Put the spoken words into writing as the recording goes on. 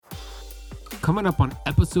Coming up on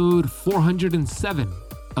episode 407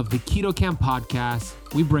 of the Keto Camp podcast,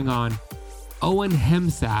 we bring on Owen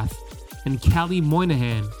Hemsath and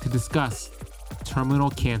Moynihan to discuss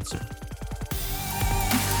terminal cancer.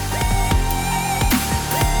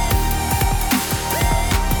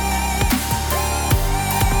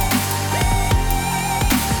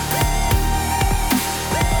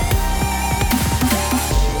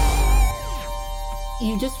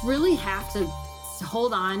 You just really have to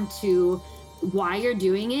hold on to why you're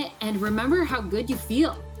doing it and remember how good you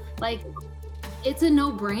feel. Like, it's a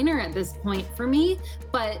no-brainer at this point for me,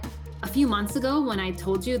 but a few months ago when I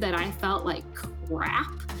told you that I felt like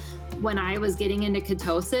crap when I was getting into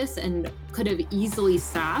ketosis and could have easily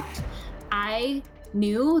stopped, I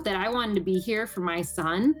knew that I wanted to be here for my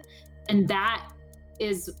son. And that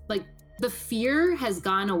is like, the fear has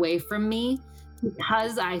gone away from me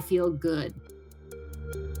because I feel good.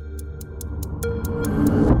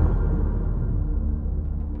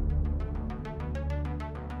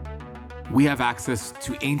 We have access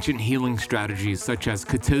to ancient healing strategies such as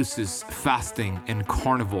ketosis, fasting, and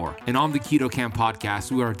carnivore. And on the Keto Camp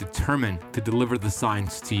podcast, we are determined to deliver the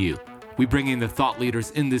science to you. We bring in the thought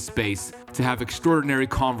leaders in this space to have extraordinary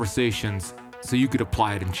conversations so you could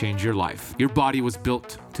apply it and change your life. Your body was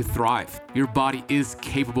built to thrive. Your body is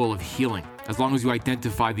capable of healing as long as you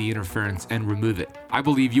identify the interference and remove it. I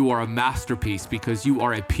believe you are a masterpiece because you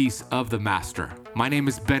are a piece of the master. My name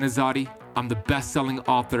is Ben Azadi. I'm the best-selling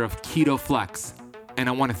author of Keto Flex, and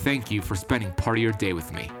I want to thank you for spending part of your day with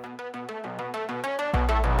me.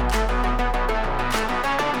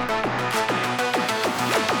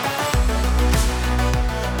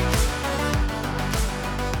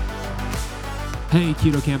 Hey,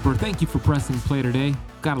 Keto Camper, thank you for pressing play today.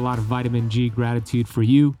 Got a lot of vitamin G gratitude for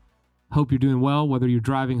you. Hope you're doing well, whether you're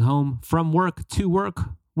driving home from work, to work,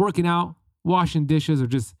 working out, washing dishes, or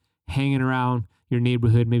just hanging around your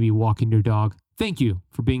neighborhood, maybe walking your dog. Thank you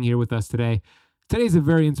for being here with us today. Today's a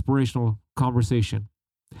very inspirational conversation.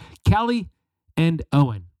 Callie and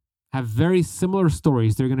Owen have very similar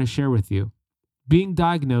stories they're going to share with you. Being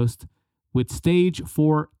diagnosed with stage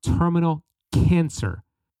 4 terminal cancer,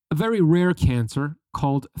 a very rare cancer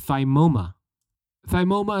called thymoma.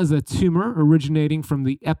 Thymoma is a tumor originating from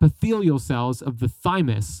the epithelial cells of the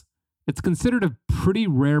thymus. It's considered a pretty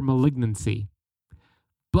rare malignancy.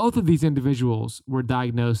 Both of these individuals were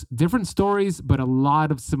diagnosed, different stories, but a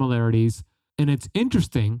lot of similarities. And it's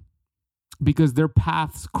interesting because their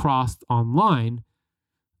paths crossed online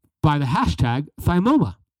by the hashtag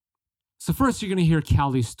thymoma. So first, you're going to hear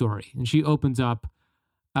Callie's story. And she opens up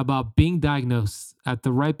about being diagnosed at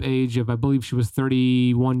the ripe age of, I believe she was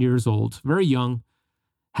 31 years old, very young,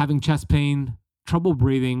 having chest pain, trouble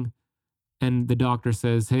breathing. And the doctor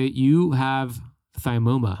says, hey, you have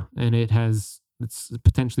thymoma, and it's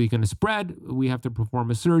potentially going to spread. We have to perform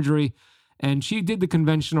a surgery. And she did the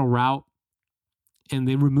conventional route and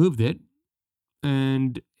they removed it.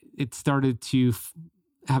 And it started to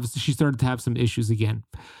she started to have some issues again.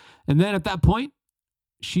 And then at that point,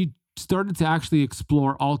 she started to actually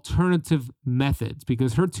explore alternative methods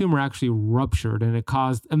because her tumor actually ruptured and it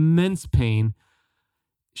caused immense pain.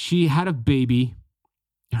 She had a baby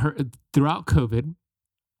throughout COVID,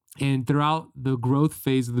 and throughout the growth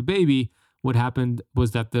phase of the baby, what happened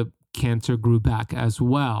was that the cancer grew back as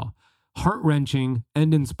well. Heart-wrenching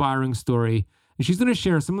and inspiring story. And she's going to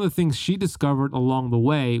share some of the things she discovered along the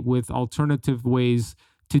way with alternative ways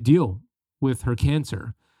to deal with her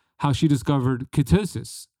cancer. How she discovered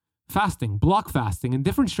ketosis, fasting, block fasting, and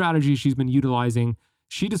different strategies she's been utilizing.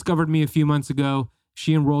 She discovered me a few months ago.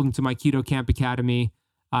 She enrolled into my Keto Camp Academy.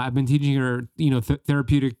 I've been teaching her,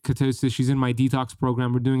 therapeutic ketosis. She's in my detox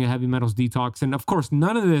program. We're doing a heavy metals detox. And of course,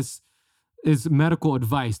 none of this is medical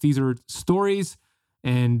advice. These are stories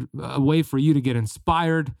and a way for you to get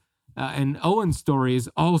inspired. And Owen's story is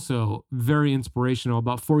also very inspirational.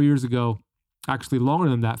 About 4 years ago, actually longer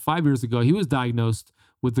than that, 5 years ago, he was diagnosed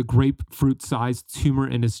with a grapefruit-sized tumor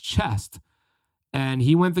in his chest. And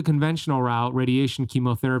he went the conventional route, radiation,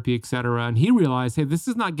 chemotherapy, etc. And he realized, hey, this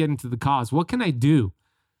is not getting to the cause. What can I do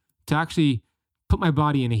to actually put my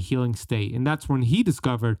body in a healing state? And that's when he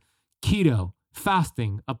discovered keto,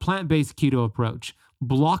 fasting, a plant-based keto approach,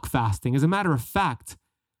 block fasting. As a matter of fact,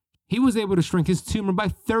 he was able to shrink his tumor by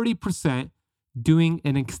 30% doing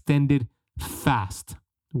an extended fast.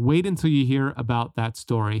 Wait until you hear about that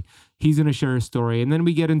story. He's going to share his story. And then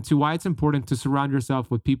we get into why it's important to surround yourself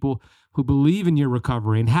with people who believe in your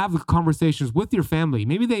recovery and have conversations with your family.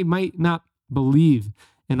 Maybe they might not believe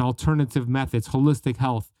in alternative methods, holistic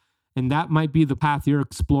health, and that might be the path you're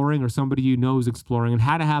exploring or somebody you know is exploring, and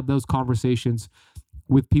how to have those conversations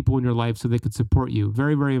with people in your life so they could support you.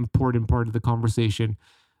 Very, very important part of the conversation.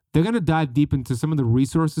 They're going to dive deep into some of the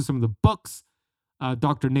resources, some of the books,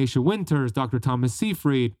 Dr. Nasha Winters, Dr. Thomas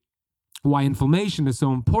Seyfried, why inflammation is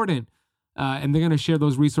so important. And they're going to share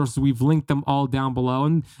those resources. We've linked them all down below.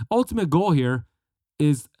 And ultimate goal here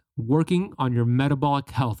is working on your metabolic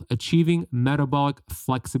health, achieving metabolic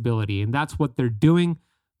flexibility. And that's what they're doing.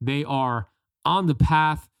 They are on the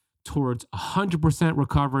path towards 100%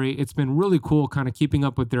 recovery. It's been really cool kind of keeping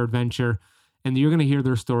up with their adventure. And you're going to hear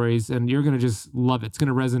their stories and you're going to just love it. It's going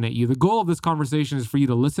to resonate you. The goal of this conversation is for you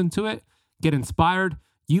to listen to it, get inspired.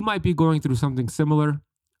 You might be going through something similar,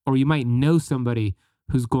 or you might know somebody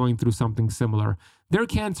who's going through something similar. Their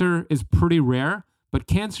cancer is pretty rare, but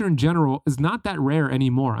cancer in general is not that rare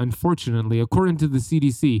anymore. Unfortunately, according to the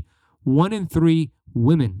CDC, 1 in 3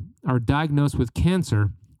 women are diagnosed with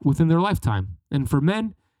cancer within their lifetime. And for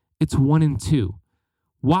men, it's 1 in 2.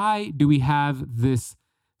 Why do we have this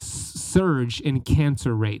surge in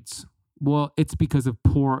cancer rates? Well, it's because of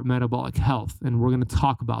poor metabolic health, and we're going to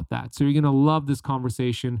talk about that. So you're going to love this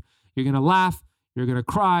conversation. You're going to laugh. You're going to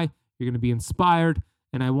cry. You're going to be inspired.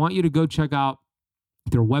 And I want you to go check out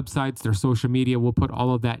their websites, their social media. We'll put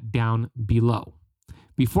all of that down below.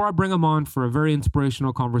 Before I bring them on for a very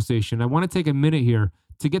inspirational conversation, I want to take a minute here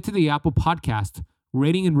to get to the Apple Podcast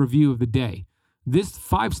rating and review of the day. This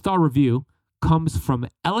 5-star review comes from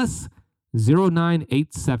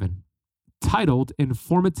Ellis0987, titled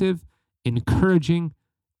Informative, Encouraging,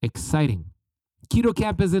 Exciting. Keto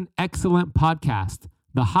Camp is an excellent podcast.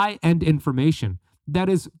 The high-end information that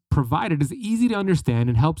is provided is easy to understand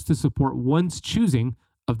and helps to support one's choosing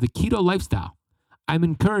of the keto lifestyle. I'm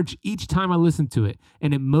encouraged each time I listen to it,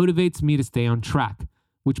 and it motivates me to stay on track,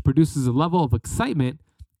 which produces a level of excitement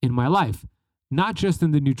in my life. Not just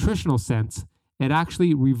in the nutritional sense, it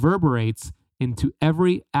actually reverberates into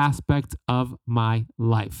every aspect of my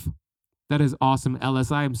life. That is awesome,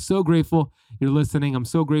 Ellis. I am so grateful you're listening. I'm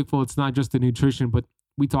so grateful it's not just the nutrition, but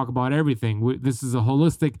we talk about everything. This is a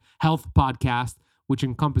holistic health podcast, which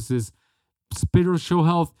encompasses spiritual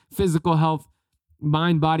health, physical health,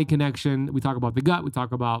 mind-body connection. We talk about the gut. We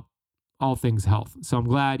talk about all things health. So I'm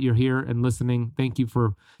glad you're here and listening. Thank you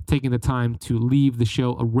for taking the time to leave the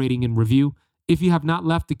show a rating and review. If you have not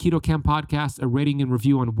left the Keto Camp podcast a rating and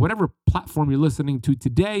review on whatever platform you're listening to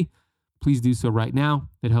today, please do so right now.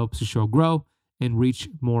 It helps the show grow and reach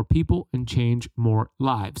more people and change more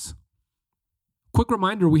lives. Quick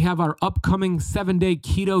reminder, we have our upcoming 7-day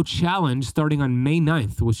keto challenge starting on May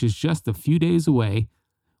 9th, which is just a few days away,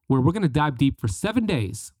 where we're going to dive deep for 7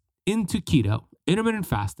 days into keto, intermittent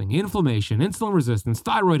fasting, inflammation, insulin resistance,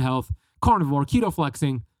 thyroid health, carnivore, keto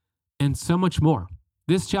flexing, and so much more.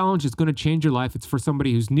 This challenge is going to change your life. It's for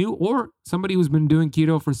somebody who's new or somebody who's been doing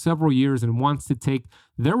keto for several years and wants to take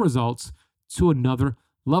their results to another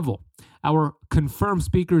level. Our confirmed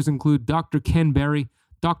speakers include Dr. Ken Berry,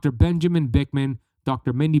 Dr. Benjamin Bickman,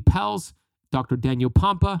 Dr. Mindy Pels, Dr. Daniel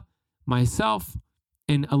Pompa, myself,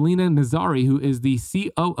 and Alina Nazari, who is the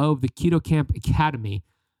COO of the Keto Camp Academy.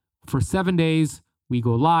 For 7 days, we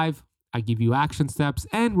go live. I give you action steps,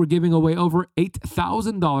 and we're giving away over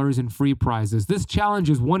 $8,000 in free prizes. This challenge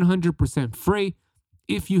is 100% free.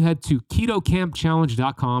 If you head to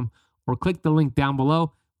ketocampchallenge.com or click the link down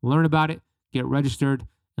below, learn about it, get registered,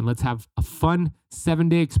 and let's have a fun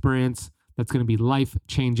 7-day experience that's going to be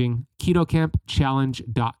life-changing.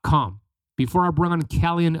 ketocampchallenge.com. Before I bring on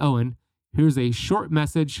Callie and Owen, here's a short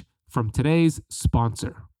message from today's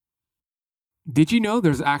sponsor. Did you know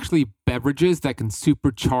there's actually beverages that can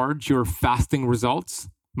supercharge your fasting results?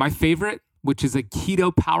 My favorite, which is a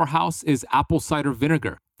keto powerhouse, is apple cider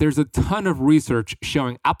vinegar. There's a ton of research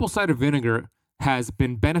showing apple cider vinegar has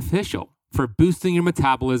been beneficial for boosting your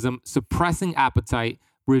metabolism, suppressing appetite,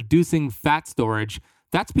 reducing fat storage.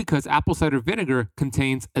 That's because apple cider vinegar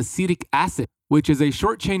contains acetic acid, which is a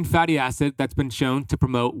short-chain fatty acid that's been shown to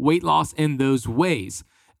promote weight loss in those ways.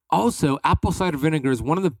 Also, apple cider vinegar is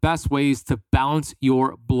one of the best ways to balance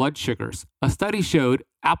your blood sugars. A study showed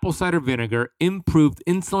apple cider vinegar improved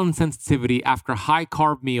insulin sensitivity after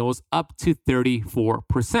high-carb meals up to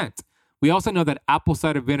 34%. We also know that apple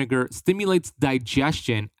cider vinegar stimulates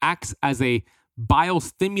digestion, acts as a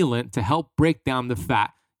biostimulant to help break down the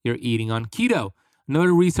fat you're eating on keto.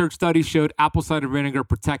 Another research study showed apple cider vinegar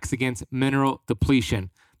protects against mineral depletion.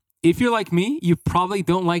 If you're like me, you probably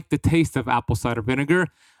don't like the taste of apple cider vinegar.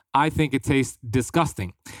 I think it tastes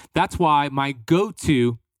disgusting. That's why my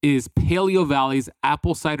go-to is Paleo Valley's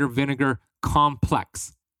apple cider vinegar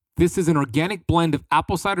complex. This is an organic blend of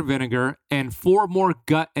apple cider vinegar and 4 more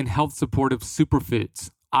gut and health supportive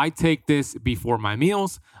superfoods. I take this before my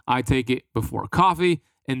meals. I take it before coffee,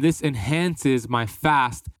 and this enhances my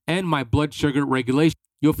fast and my blood sugar regulation.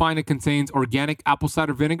 You'll find it contains organic apple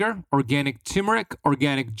cider vinegar, organic turmeric,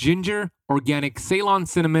 organic ginger, organic Ceylon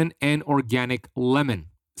cinnamon, and organic lemon.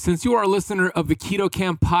 Since you are a listener of the Keto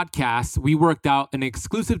Camp podcast, we worked out an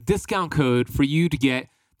exclusive discount code for you to get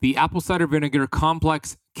the apple cider vinegar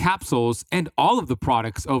complex capsules and all of the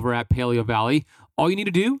products over at Paleo Valley. All you need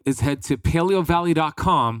to do is head to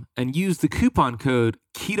paleovalley.com and use the coupon code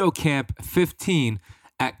KetoCamp15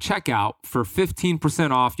 at checkout for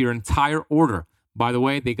 15% off your entire order. By the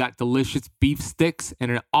way, they got delicious beef sticks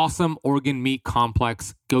and an awesome organ meat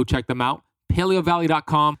complex. Go check them out.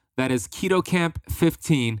 paleovalley.com. That is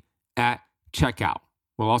KetoCamp15 at checkout.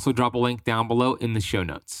 We'll also drop a link down below in the show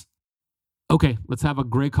notes. Okay, let's have a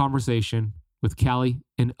great conversation with Callie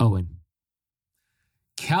and Owen.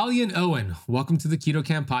 Callie and Owen, welcome to the Keto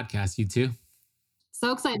Camp podcast, you two.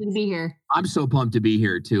 So excited to be here. I'm so pumped to be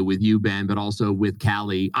here too with you, Ben, but also with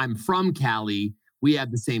Callie. I'm from Cali. We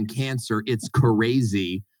have the same cancer. It's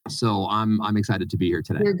crazy. So I'm excited to be here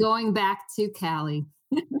today. You're going back to Cali.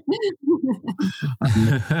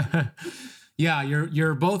 Yeah,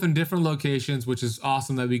 you're both in different locations, which is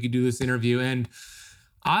awesome that we could do this interview. And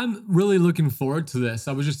I'm really looking forward to this.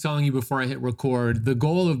 I was just telling you before I hit record, the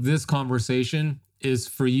goal of this conversation is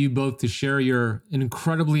for you both to share your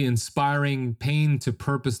incredibly inspiring pain to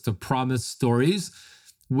purpose to promise stories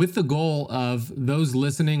with the goal of those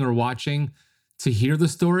listening or watching to hear the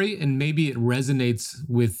story, and maybe it resonates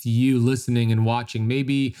with you listening and watching.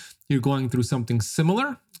 Maybe you're going through something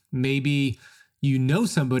similar. Maybe you know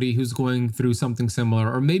somebody who's going through something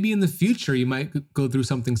similar, or maybe in the future you might go through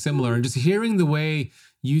something similar. And just hearing the way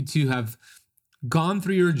you two have gone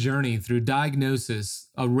through your journey through diagnosis,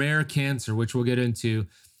 a rare cancer, which we'll get into,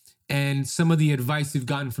 and some of the advice you've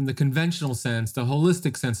gotten from the conventional sense, the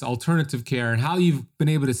holistic sense, alternative care, and how you've been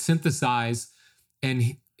able to synthesize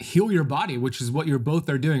and heal your body, which is what you're both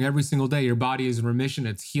are doing every single day. Your body is in remission,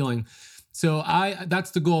 it's healing. So that's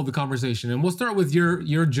the goal of the conversation. And we'll start with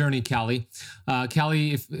your journey, Callie.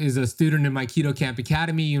 Callie is a student in my Keto Camp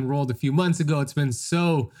Academy. You enrolled a few months ago. It's been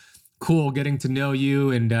so cool getting to know you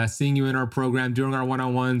and seeing you in our program during our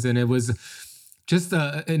one-on-ones. And it was just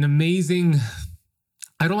an amazing,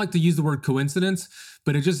 I don't like to use the word coincidence,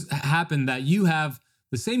 but it just happened that you have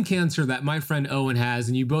the same cancer that my friend Owen has,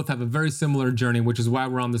 and you both have a very similar journey, which is why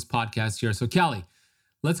we're on this podcast here. So Callie,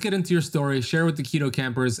 let's get into your story. Share with the Keto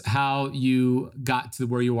Campers how you got to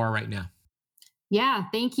where you are right now. Yeah,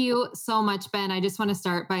 thank you so much, Ben. I just want to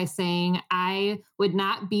start by saying I would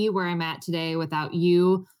not be where I'm at today without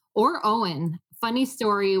you or Owen. Funny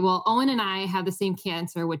story. Well, Owen and I have the same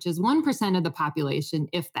cancer, which is 1% of the population,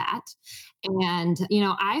 if that. And,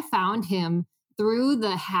 I found him through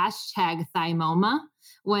the hashtag thymoma.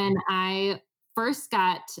 When I first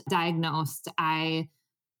got diagnosed, I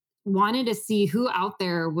wanted to see who out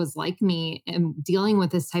there was like me and dealing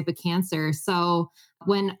with this type of cancer. So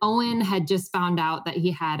when Owen had just found out that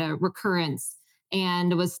he had a recurrence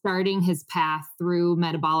and was starting his path through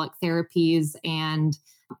metabolic therapies, and,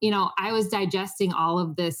 I was digesting all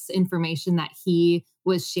of this information that he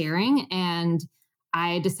was sharing, and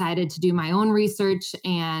I decided to do my own research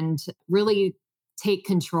and really take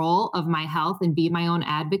control of my health and be my own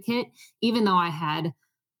advocate, even though I had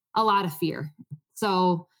a lot of fear.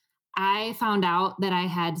 So I found out that I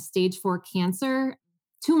had stage 4 cancer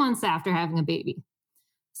 2 months after having a baby.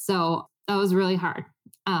 So that was really hard.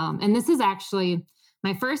 And this is actually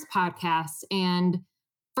my first podcast and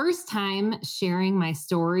first time sharing my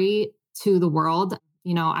story to the world.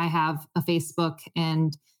 I have a Facebook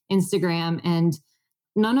and Instagram, and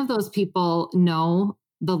none of those people know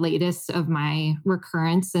the latest of my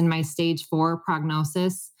recurrence and my stage 4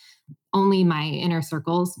 prognosis. Only my inner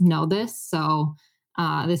circles know this. So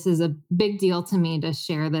this is a big deal to me to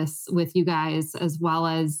share this with you guys, as well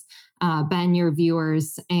as Ben, your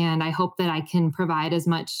viewers. And I hope that I can provide as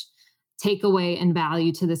much takeaway and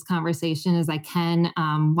value to this conversation as I can,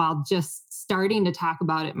 while just starting to talk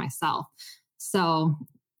about it myself. So,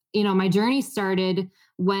 my journey started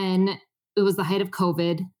when it was the height of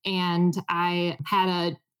COVID, and I had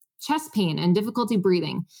a chest pain and difficulty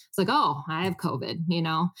breathing. It's like, oh, I have COVID,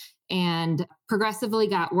 and progressively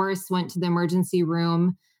got worse, went to the emergency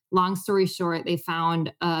room. Long story short, they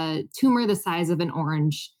found a tumor the size of an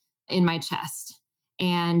orange in my chest.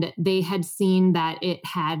 And they had seen that it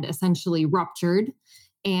had essentially ruptured,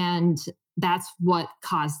 and that's what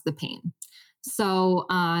caused the pain. So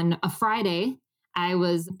on a Friday, I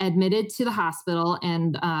was admitted to the hospital,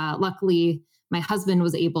 and luckily my husband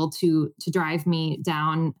was able to drive me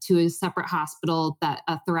down to a separate hospital that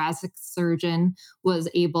a thoracic surgeon was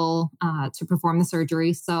able to perform the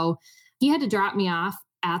surgery. So he had to drop me off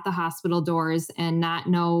at the hospital doors and not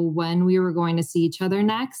know when we were going to see each other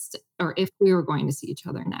next, or if we were going to see each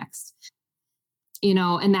other next.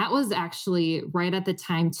 And that was actually right at the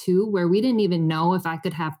time too, where we didn't even know if I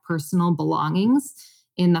could have personal belongings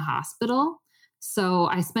in the hospital. So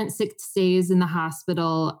I spent 6 days in the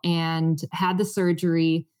hospital and had the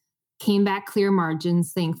surgery, came back clear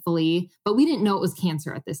margins, thankfully, but we didn't know it was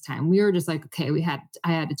cancer at this time. We were just like, okay,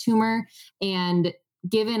 I had a tumor, and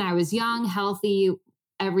given I was young, healthy,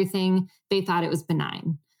 everything, they thought it was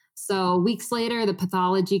benign. So weeks later, the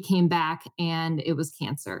pathology came back and it was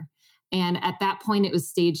cancer. And at that point, it was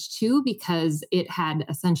stage 2 because it had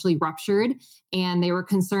essentially ruptured, and they were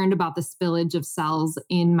concerned about the spillage of cells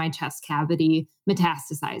in my chest cavity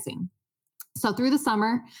metastasizing. So through the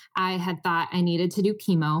summer, I had thought I needed to do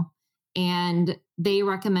chemo, and they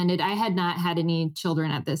recommended, I had not had any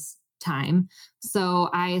children at this time. So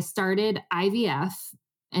I started IVF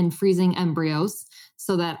and freezing embryos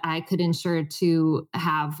so that I could ensure to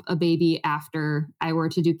have a baby after I were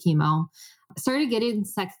to do chemo. Started getting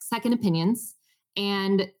second opinions.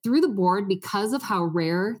 And through the board, because of how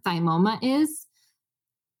rare thymoma is,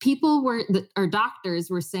 our doctors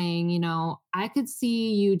were saying, I could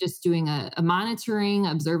see you just doing a monitoring,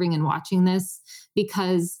 observing and watching this,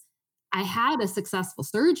 because I had a successful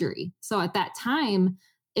surgery. So at that time,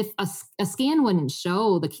 if a scan wouldn't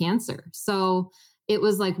show the cancer. So it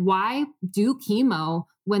was like, why do chemo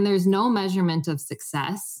when there's no measurement of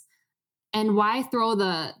success? And why throw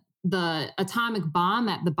the atomic bomb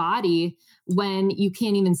at the body when you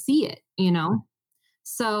can't even see it,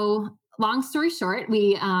 So long story short,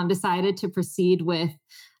 we decided to proceed with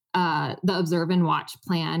the observe and watch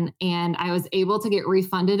plan. And I was able to get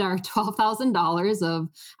refunded our $12,000 of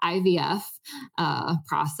IVF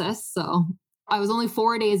process. So I was only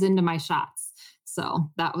 4 days into my shots. So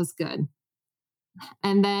that was good.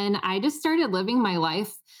 And then I just started living my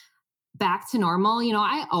life back to normal.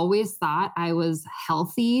 I always thought I was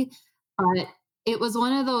healthy, but it was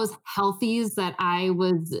one of those healthies that I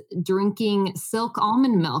was drinking silk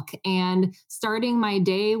almond milk and starting my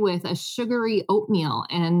day with a sugary oatmeal.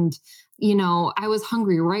 And, I was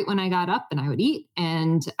hungry right when I got up, and I would eat,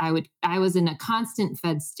 and I was in a constant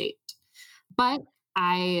fed state. But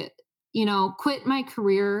I quit my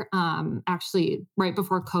career actually right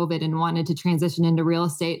before COVID and wanted to transition into real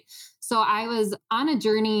estate. So I was on a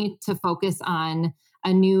journey to focus on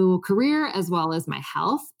a new career as well as my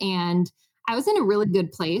health. And I was in a really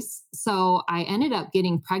good place. So I ended up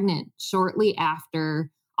getting pregnant shortly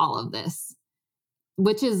after all of this,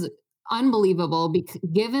 which is unbelievable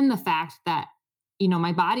given the fact that,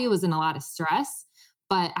 my body was in a lot of stress,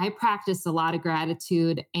 but I practiced a lot of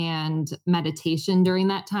gratitude and meditation during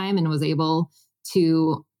that time and was able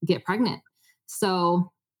to get pregnant.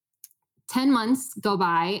 So 10 months go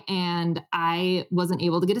by and I wasn't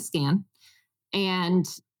able to get a scan. And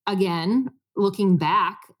again, looking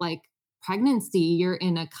back, like pregnancy, you're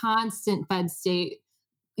in a constant fed state.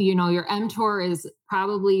 Your mTOR is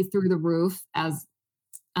probably through the roof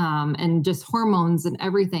and just hormones and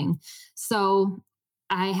everything. So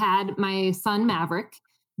I had my son Maverick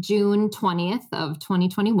June 20th of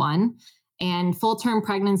 2021, and full-term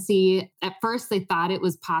pregnancy. At first, they thought it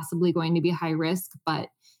was possibly going to be high risk, but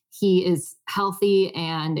he is healthy,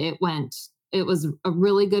 and it was a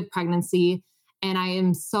really good pregnancy. And I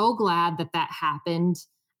am so glad that happened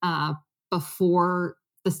before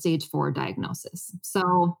the stage 4 diagnosis.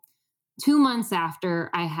 So 2 months after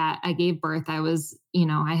I gave birth, I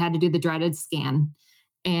had to do the dreaded scan,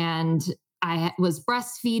 and I was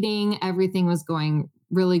breastfeeding. Everything was going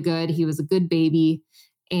really good. He was a good baby,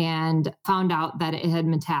 and found out that it had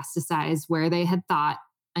metastasized where they had thought,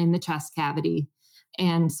 in the chest cavity.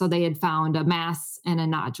 And so they had found a mass and a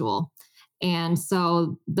nodule. And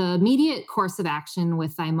so the immediate course of action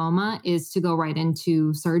with thymoma is to go right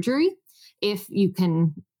into surgery if you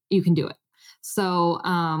can do it. So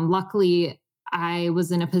luckily, I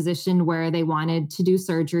was in a position where they wanted to do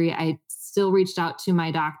surgery. I still reached out to my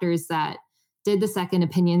doctors that did the second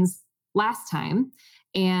opinions last time,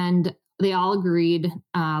 and they all agreed,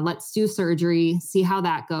 let's do surgery, see how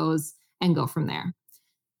that goes, and go from there.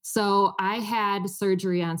 So I had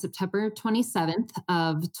surgery on September 27th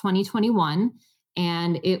of 2021,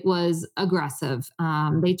 and it was aggressive.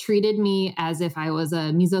 They treated me as if I was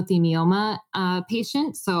a mesothelioma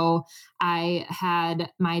patient. So I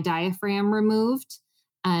had my diaphragm removed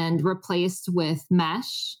and replaced with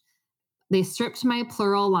mesh. They stripped my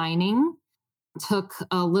pleural lining, took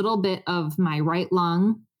a little bit of my right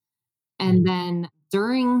lung. And then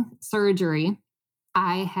during surgery,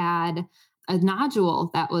 I had a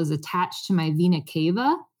nodule that was attached to my vena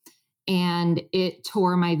cava, and it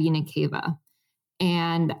tore my vena cava.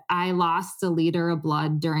 and I lost 1 liter of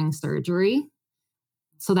blood during surgery.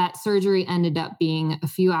 So that surgery ended up being a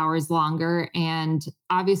few hours longer. And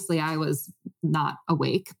obviously I was not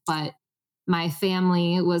awake, but my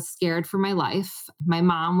family was scared for my life. My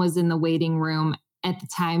mom was in the waiting room at the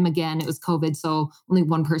time. Again, it was COVID, so only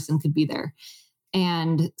one person could be there.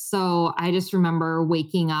 And so I just remember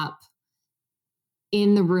waking up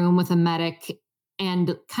in the room with a medic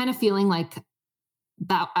and kind of feeling like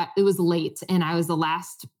that it was late and I was the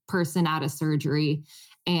last person out of surgery.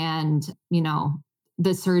 And,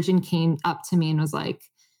 the surgeon came up to me and was like,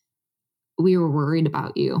 "We were worried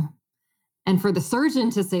about you." And for the surgeon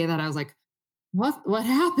to say that, I was like, what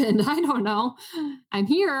happened? I don't know. I'm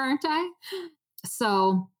here, aren't I?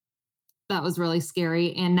 So that was really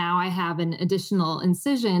scary. And now I have an additional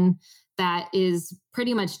incision that is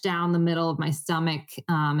pretty much down the middle of my stomach.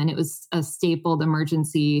 And it was a stapled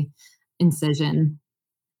emergency incision.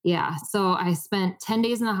 Yeah. So I spent 10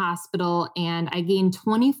 days in the hospital and I gained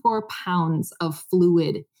 24 pounds of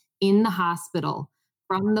fluid in the hospital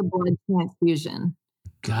from the blood transfusion.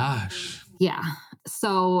 Gosh. Yeah.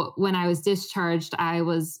 So when I was discharged, I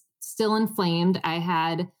was still inflamed. I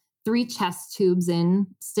had 3 chest tubes in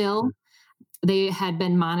still. They had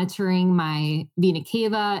been monitoring my vena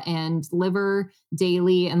cava and liver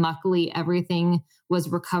daily. And luckily everything was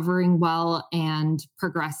recovering well and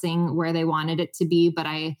progressing where they wanted it to be. But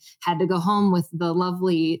I had to go home with the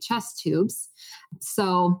lovely chest tubes.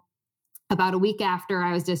 So about a week after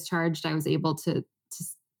I was discharged, I was able to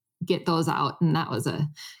get those out. And that was a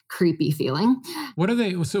creepy feeling.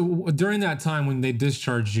 So during that time when they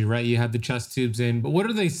discharged you, right, you had the chest tubes in, but what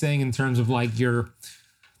are they saying in terms of like your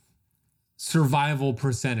survival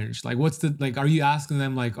percentage? Like are you asking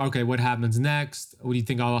them like, okay, what happens next? What do you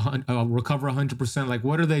think I'll recover 100%? Like,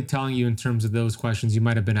 what are they telling you in terms of those questions you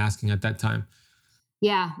might've been asking at that time?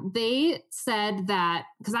 Yeah, they said that,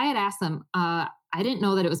 because I had asked them, I didn't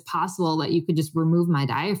know that it was possible that you could just remove my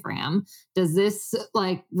diaphragm. Does this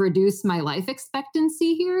like reduce my life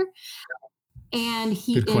expectancy here? And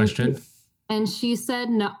good question. And she said,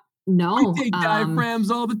 no. I take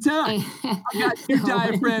diaphragms all the time. I got 2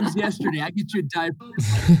 diaphragms yesterday. I get you a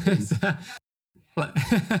diaphragm.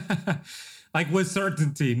 Like with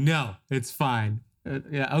certainty, no, it's fine.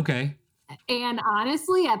 Yeah, okay. And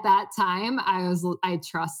honestly, at that time, I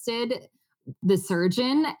trusted the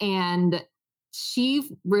surgeon, and she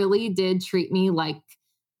really did treat me like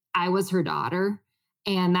I was her daughter.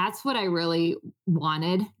 And that's what I really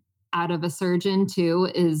wanted out of a surgeon too,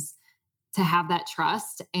 is to have that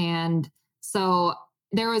trust. And so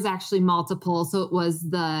there was actually multiple. So it was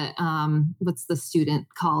the, what's the student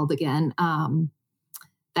called again?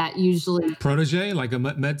 That usually protege, like a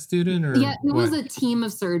med student, or yeah, it was a team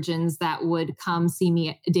of surgeons that would come see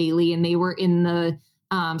me daily, and they were in the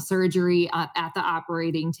surgery at the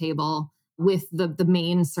operating table with the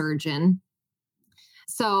main surgeon.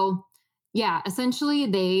 So yeah, essentially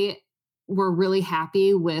they were really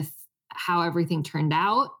happy with how everything turned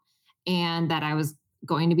out and that I was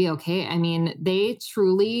going to be okay. I mean, they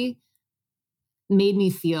truly made me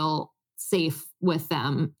feel safe with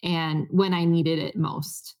them, and when I needed it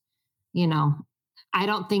most. I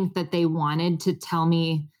don't think that they wanted to tell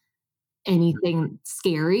me anything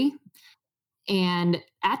scary. And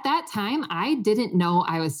at that time, I didn't know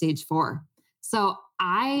I was stage 4. So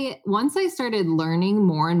once I started learning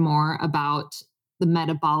more and more about the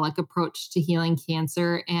metabolic approach to healing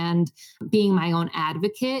cancer and being my own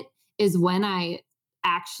advocate, is when I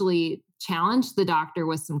actually challenged the doctor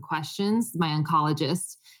with some questions, my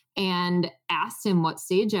oncologist, and asked him what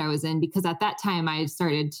stage I was in, because at that time I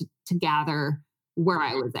started to gather where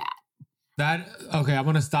I was at. Okay, I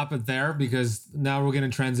want to stop it there, because now we're going to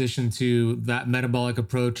transition to that metabolic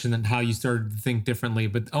approach and then how you started to think differently.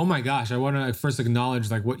 But oh my gosh, I want to first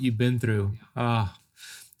acknowledge like what you've been through. Talk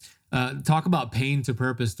about pain to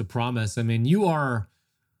purpose to promise. I mean, you are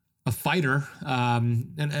a fighter,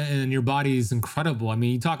 and your body is incredible. I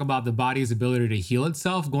mean, you talk about the body's ability to heal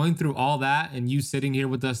itself, going through all that, and you sitting here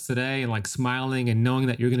with us today and like smiling and knowing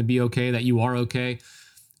that you're going to be okay, that you are okay.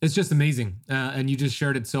 It's just amazing. And you just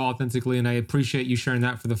shared it so authentically. And I appreciate you sharing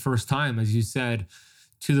that for the first time, as you said,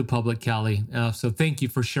 to the public, Callie. So thank you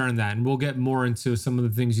for sharing that. And we'll get more into some of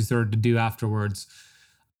the things you started to do afterwards.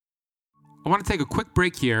 I want to take a quick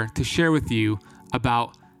break here to share with you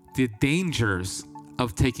about the dangers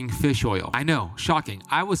of taking fish oil. I know, shocking.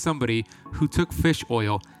 I was somebody who took fish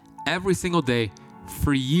oil every single day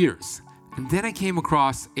for years. And then I came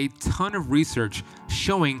across a ton of research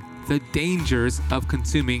showing the dangers of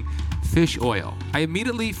consuming fish oil. I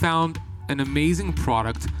immediately found an amazing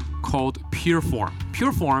product called Pureform.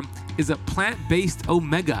 Pureform is a plant-based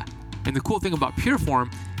omega And the cool thing about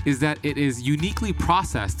Pureform is that it is uniquely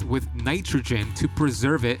processed with nitrogen to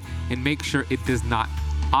preserve it and make sure it does not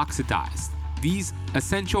oxidize. These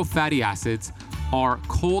essential fatty acids are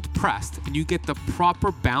cold pressed, and you get the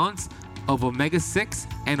proper balance of omega-6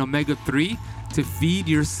 and omega-3 to feed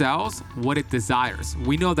your cells what it desires.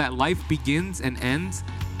 We know that life begins and ends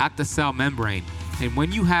at the cell membrane. And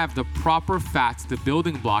when you have the proper fats, the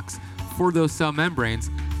building blocks for those cell membranes,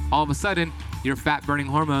 all of a sudden, your fat-burning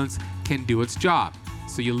hormones can do its job.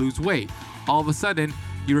 So you lose weight. All of a sudden,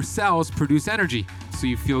 your cells produce energy, so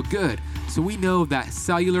you feel good. So we know that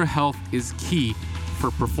cellular health is key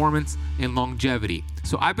for performance and longevity.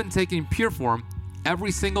 So I've been taking Pureform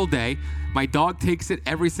every single day. My dog takes it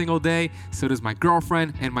every single day. So does my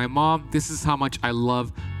girlfriend and my mom. This is how much I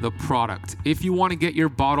love the product. If you want to get your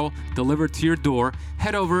bottle delivered to your door,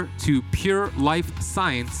 head over to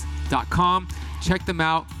purelifescience.com. Check them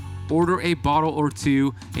out. Order a bottle or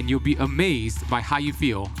two, and you'll be amazed by how you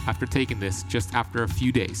feel after taking this just after a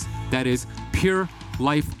few days. That is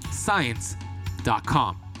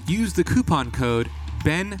purelifescience.com. Use the coupon code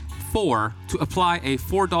BEN4 to apply a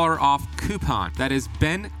 $4 off coupon. That is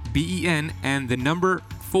BEN, B-E-N, and the number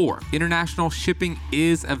 4. International shipping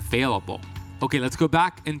is available. Okay, let's go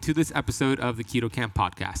back into this episode of the Keto Camp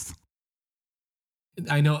podcast.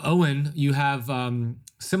 I know, Owen, you have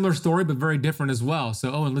similar story, but very different as well.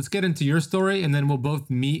 So, Owen, let's get into your story, and then we'll both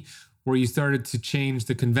meet where you started to change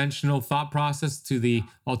the conventional thought process to the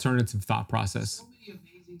alternative thought process.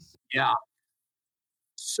 Yeah.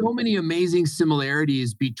 So many amazing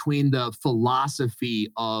similarities between the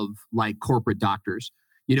philosophy of like corporate doctors,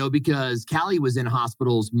 because Callie was in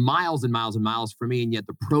hospitals miles and miles and miles from me, and yet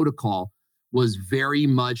the protocol was very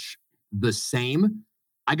much the same.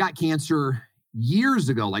 I got cancer years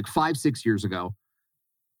ago, like 5-6 years ago,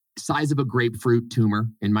 size of a grapefruit tumor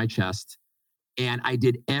in my chest. And I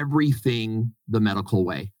did everything the medical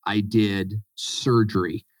way. I did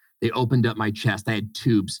surgery. They opened up my chest. I had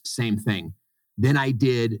tubes, same thing. Then I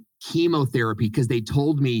did chemotherapy because they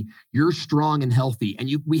told me you're strong and healthy. And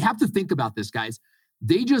we have to think about this, guys.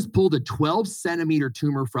 They just pulled a 12-centimeter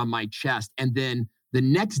tumor from my chest. And then the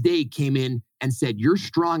next day came in and said, you're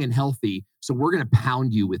strong and healthy, so we're going to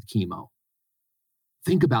pound you with chemo.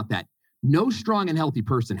 Think about that. No strong and healthy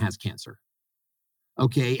person has cancer.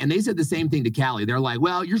 Okay. And they said the same thing to Callie. They're like,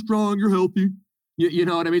 well, you're strong, you're healthy. You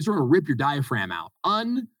know what I mean? Sort of rip your diaphragm out.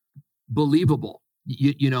 Unbelievable.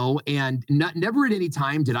 And never at any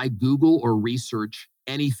time did I Google or research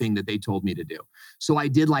anything that they told me to do. So I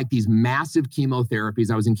did like these massive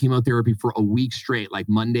chemotherapies. I was in chemotherapy for a week straight. Like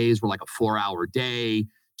Mondays were like a 4-hour day.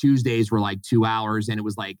 Tuesdays were like 2 hours. And it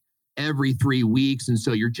was like every 3 weeks. And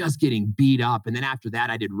so you're just getting beat up. And then after that,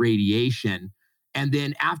 I did radiation. And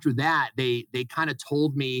then after that, they kind of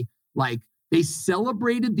told me, like, they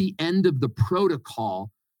celebrated the end of the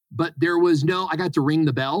protocol, but there was I got to ring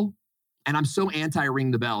the bell. And I'm so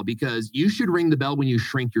anti-ring the bell because you should ring the bell when you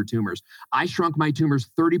shrink your tumors. I shrunk my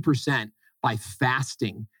tumors 30% by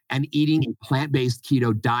fasting and eating a plant-based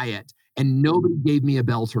keto diet, and nobody gave me a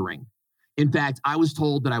bell to ring. In fact, I was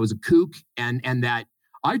told that I was a kook and that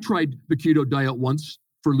I tried the keto diet once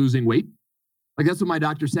for losing weight. Like, that's what my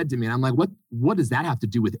doctor said to me. And I'm like, what does that have to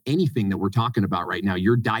do with anything that we're talking about right now?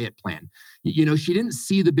 Your diet plan. She didn't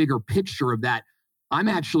see the bigger picture of that. I'm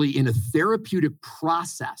actually in a therapeutic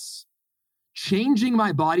process, changing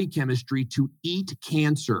my body chemistry to eat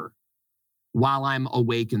cancer while I'm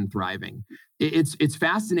awake and thriving. It's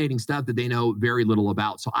fascinating stuff that they know very little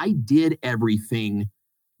about. So I did everything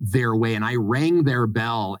their way, and I rang their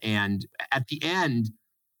bell. And at the end,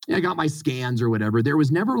 I got my scans or whatever. There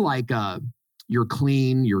was never like you're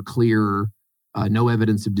clean, you're clear, no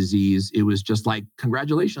evidence of disease. It was just like,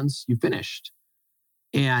 congratulations, you finished.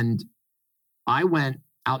 And I went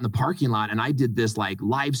out in the parking lot and I did this like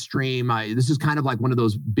live stream. This is kind of like one of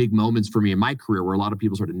those big moments for me in my career where a lot of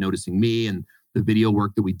people started noticing me and the video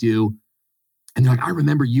work that we do. And they're like, I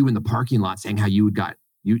remember you in the parking lot saying how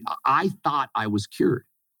I thought I was cured.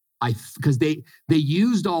 Because they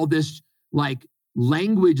used all this like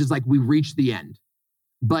language is like, we reached the end,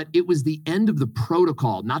 but it was the end of the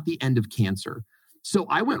protocol, not the end of cancer. So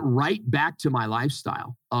I went right back to my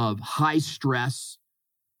lifestyle of high stress,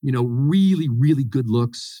 really, really good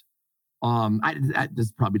looks.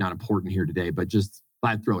 That's probably not important here today, but just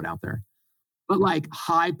I throw it out there. But like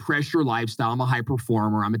high pressure lifestyle. I'm a high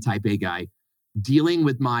performer. I'm a type A guy, dealing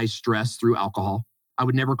with my stress through alcohol. I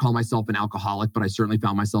would never call myself an alcoholic, but I certainly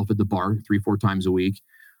found myself at the bar 3-4 times a week.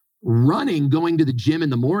 Running, going to the gym in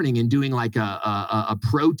the morning and doing like a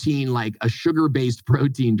protein, like a sugar-based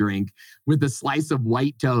protein drink with a slice of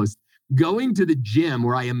white toast. Going to the gym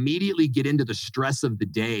where I immediately get into the stress of the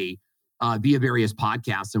day via various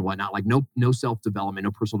podcasts and whatnot, like no self-development,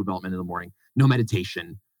 no personal development in the morning, no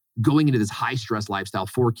meditation, going into this high stress lifestyle,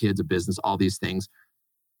 4 kids, a business, all these things.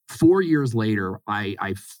 4 years later,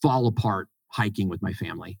 I fall apart hiking with my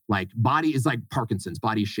family. Like body is like Parkinson's,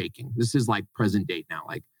 body is shaking. This is like present date now.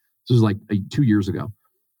 Like this was like 2 years ago.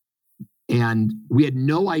 And we had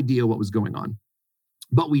no idea what was going on.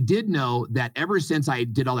 But we did know that ever since I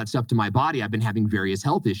did all that stuff to my body, I've been having various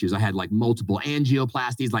health issues. I had like multiple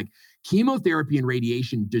angioplasties, like chemotherapy and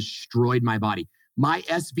radiation destroyed my body. My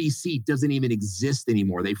SVC doesn't even exist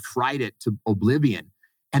anymore. They fried it to oblivion.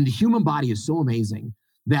 And the human body is so amazing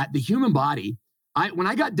that the human body, when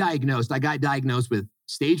I got diagnosed with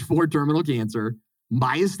stage 4 terminal cancer,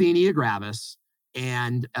 myasthenia gravis,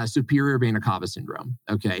 and superior vena cava syndrome.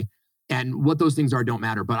 Okay. And what those things are don't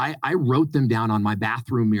matter, but I wrote them down on my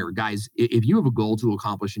bathroom mirror. Guys, if you have a goal to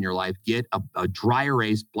accomplish in your life, get a dry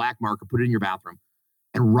erase black marker, put it in your bathroom,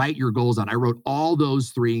 and write your goals out. I wrote all those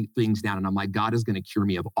 3 things down, and I'm like, God is going to cure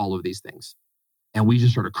me of all of these things. And we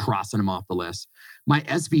just started crossing them off the list. My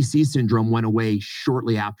SVC syndrome went away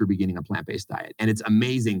shortly after beginning a plant-based diet. And it's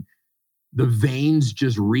amazing. The veins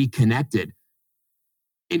just reconnected.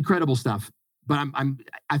 Incredible stuff. But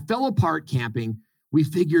I fell apart camping. We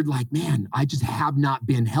figured like, man, I just have not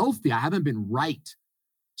been healthy. I haven't been right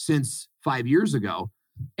since 5 years ago.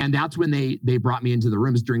 And that's when they brought me into the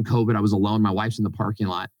rooms during COVID. I was alone. My wife's in the parking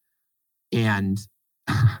lot. And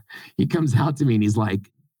he comes out to me and he's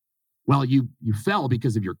like, well, you fell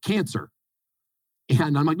because of your cancer.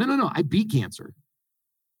 And I'm like, no, I beat cancer.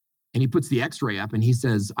 And he puts the x-ray up and he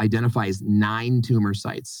says, identifies 9 tumor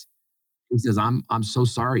sites. He says, I'm so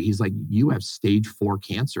sorry. He's like, you have stage 4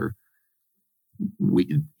 cancer.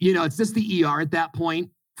 It's just the ER at that point.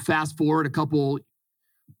 Fast forward a couple,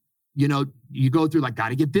 you go through like, got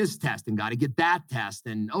to get this test and got to get that test.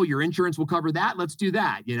 And, oh, your insurance will cover that. Let's do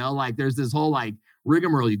that. Like there's this whole like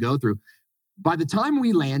rigmarole you go through. By the time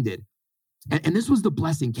we landed, and this was the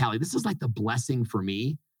blessing, Callie, this is like the blessing for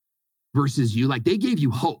me versus you. Like they gave you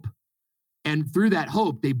hope. And through that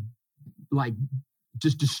hope, they like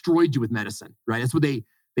just destroyed you with medicine, right? That's what they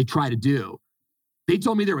try to do. They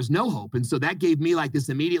told me there was no hope. And so that gave me like this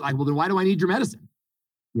immediate, like, well, then why do I need your medicine?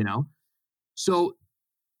 So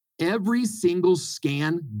every single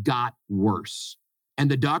scan got worse. And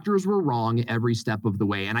the doctors were wrong every step of the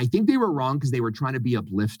way. And I think they were wrong because they were trying to be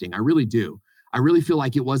uplifting. I really do. I really feel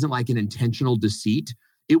like it wasn't like an intentional deceit.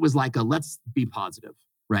 It was like let's be positive,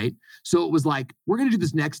 right? So it was like, we're going to do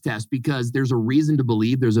this next test because there's a reason to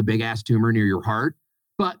believe there's a big ass tumor near your heart,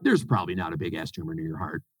 but there's probably not a big ass tumor near your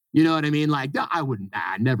heart. You know what I mean? Like, I wouldn't,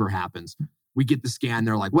 it never happens. We get the scan.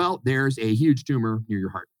 They're like, well, there's a huge tumor near your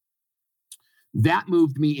heart. That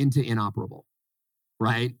moved me into inoperable,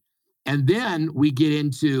 right? And then we get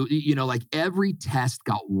into, like every test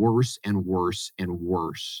got worse and worse and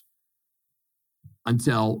worse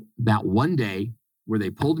until that one day where they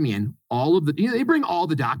pulled me in. All of the, they bring all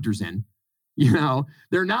the doctors in,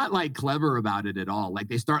 they're not like clever about it at all. Like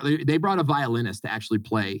they brought a violinist to actually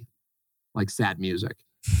play like sad music.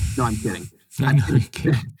 No, I'm kidding.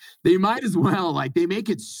 They might as well, like they make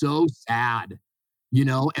it so sad,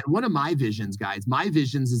 and one of my visions, guys,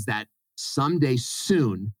 is that someday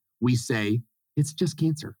soon we say it's just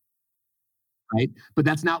cancer, right? But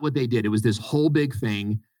that's not what they did. It was this whole big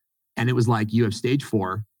thing. And it was like, you have stage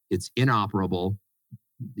 4, it's inoperable.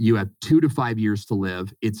 You have 2 to 5 years to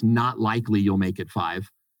live. It's not likely you'll make it 5.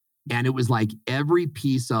 And it was like every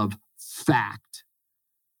piece of fact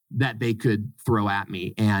that they could throw at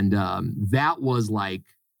me. And that was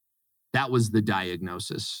the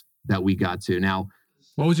diagnosis that we got to. Now,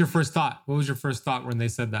 what was your first thought? When they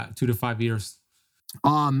said that 2 to 5 years?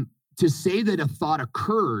 To say that a thought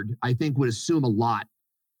occurred, I think would assume a lot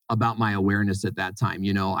about my awareness at that time.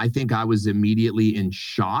 I think I was immediately in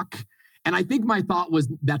shock. And I think my thought was,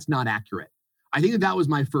 that's not accurate. I think that was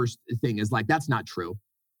my first thing, is like, that's not true.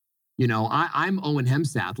 I'm Owen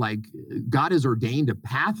Hemsath. Like God has ordained a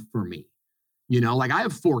path for me. Like I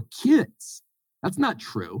have 4 kids. That's not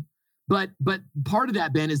true. But part of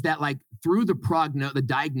that, Ben, is that like through the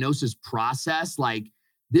diagnosis process, like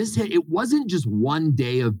it wasn't just one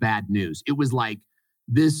day of bad news. It was like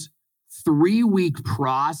this 3-week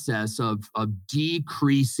process of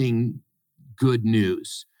decreasing good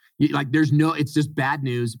news. Like it's just bad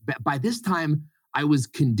news. By this time I was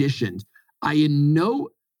conditioned. But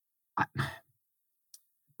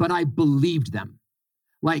I believed them.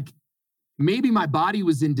 Like maybe my body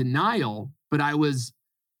was in denial, but I was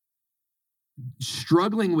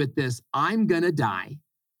struggling with this. I'm going to die.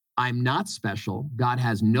 I'm not special. God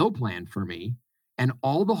has no plan for me. And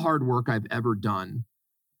all the hard work I've ever done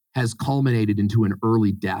has culminated into an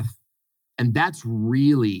early death. And that's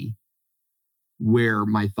really where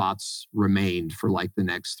my thoughts remained for like the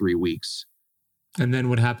next 3 weeks. And then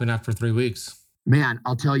what happened after 3 weeks? Man,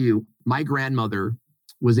 I'll tell you, my grandmother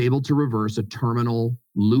was able to reverse a terminal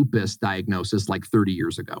lupus diagnosis like 30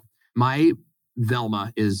 years ago. My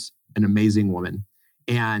Velma is an amazing woman,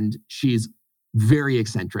 and she's very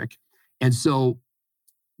eccentric. And so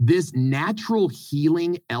this natural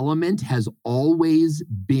healing element has always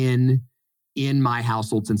been in my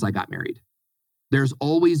household since I got married. There's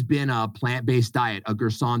always been a plant-based diet, a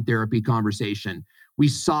Gerson therapy conversation. We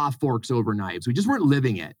saw forks over knives. We just weren't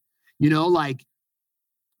living it.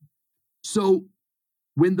 So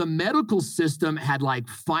when the medical system had like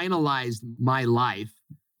finalized my life,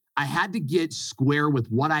 I had to get square with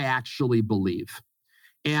what I actually believe.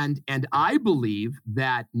 And I believe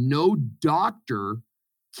that no doctor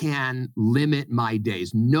can limit my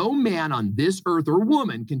days. No man on this earth or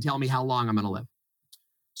woman can tell me how long I'm going to live.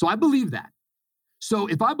 So I believe that. So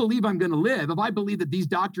if I believe I'm going to live, if I believe that these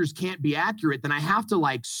doctors can't be accurate, then I have to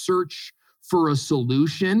like search for a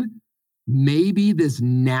solution. Maybe this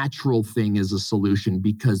natural thing is a solution,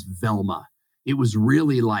 because Velma, it was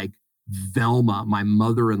really like Velma, my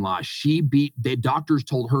mother-in-law, the doctors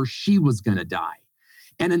told her she was going to die.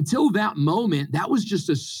 And until that moment, that was just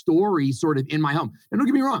a story sort of in my home. And don't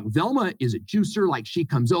get me wrong, Velma is a juicer. Like, she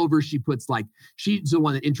comes over, she's the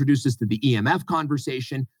one that introduced us to the EMF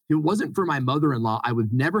conversation. If it wasn't for my mother-in-law, I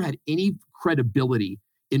would never had any credibility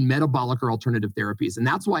in metabolic or alternative therapies. And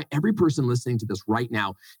that's why every person listening to this right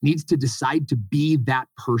now needs to decide to be that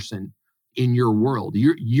person in your world.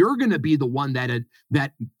 You're going to be the one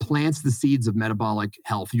that plants the seeds of metabolic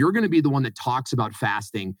health. You're going to be the one that talks about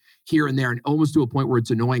fasting here and there, and almost to a point where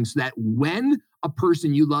it's annoying, so that when a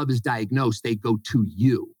person you love is diagnosed, they go to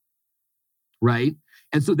you, right?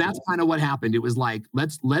 And so that's kind of what happened. It was like,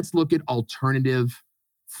 let's look at alternative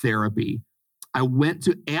therapy. I went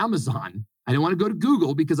to Amazon. I didn't want to go to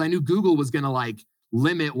Google because I knew Google was going to like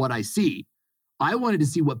limit what I see. I wanted to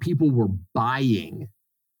see what people were buying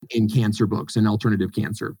in cancer books and alternative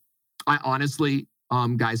cancer. I honestly,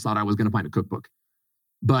 guys, thought I was going to find a cookbook,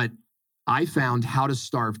 but I found How to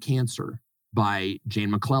Starve Cancer by Jane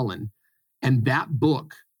McClellan. And that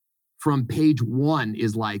book, from page 1,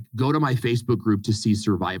 is like, go to my Facebook group to see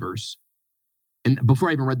survivors. And before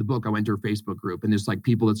I even read the book, I went to her Facebook group, and there's like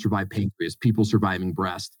people that survive pancreas, people surviving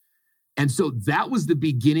breast. And so that was the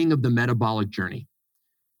beginning of the metabolic journey.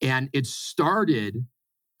 And it started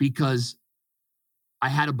because I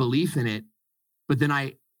had a belief in it, but then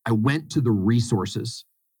I went to the resources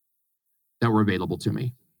that were available to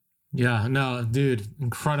me. Yeah, no, dude,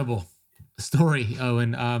 incredible story,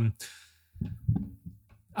 Owen.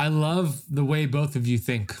 I love the way both of you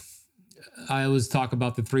think. I always talk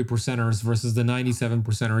about the 3%ers versus the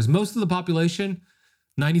 97%ers. Most of the population,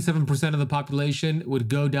 97% of the population, would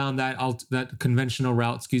go down that conventional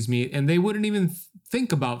route, and they wouldn't even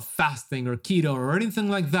think about fasting or keto or anything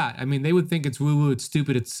like that. I mean, they would think it's woo-woo, it's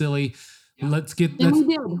stupid, it's silly. Yeah. We did.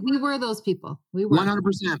 We were those people. We were. 100%.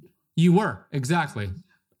 You were, exactly.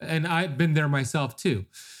 And I've been there myself too.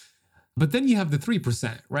 But then you have the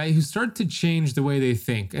 3%, right, who start to change the way they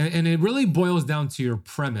think. And it really boils down to your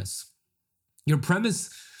premise. Your premise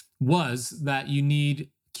was that you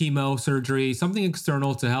need chemo, surgery, something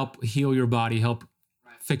external to help heal your body, help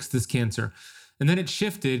fix this cancer. And then it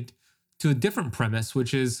shifted to a different premise,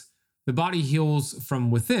 which is the body heals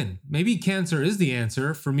from within. Maybe cancer is the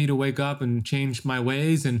answer for me to wake up and change my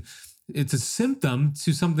ways, and it's a symptom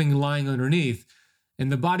to something lying underneath,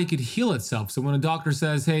 and the body could heal itself. So when a doctor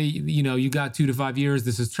says, hey, you got 2 to 5 years,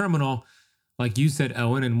 this is terminal, like you said,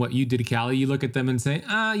 Owen, and what you did, Callie, you look at them and say,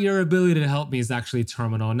 your ability to help me is actually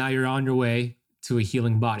terminal. Now you're on your way to a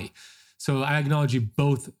healing body. So I acknowledge you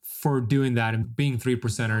both for doing that and being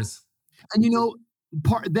 3%ers. And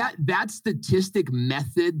that statistic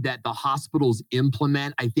method that the hospitals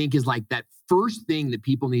implement, I think, is like that first thing that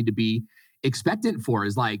people need to be expectant for,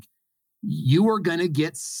 is like, you are going to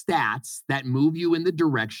get stats that move you in the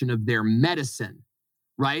direction of their medicine,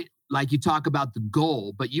 right? Like, you talk about the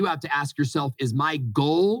goal, but you have to ask yourself, is my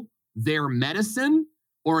goal their medicine,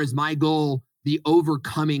 or is my goal the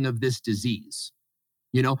overcoming of this disease?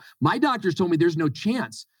 My doctors told me there's no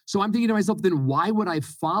chance. So I'm thinking to myself, then why would I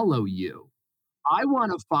follow you? I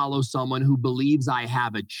want to follow someone who believes I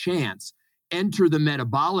have a chance. Enter the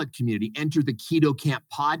metabolic community, enter the Keto Camp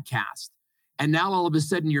podcast. And now all of a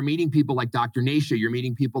sudden you're meeting people like Dr. Nasha, you're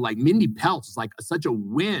meeting people like Mindy Peltz. It's like such a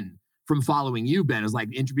win from following you, Ben. It's like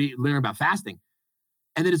learning about fasting.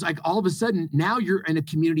 And then it's like all of a sudden now you're in a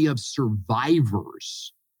community of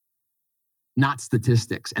survivors, not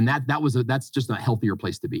statistics. And that's just a healthier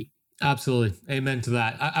place to be. Absolutely. Amen to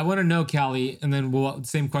that. I want to know, Callie, and then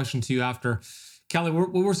same question to you after. Callie,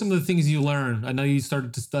 what were some of the things you learned? I know you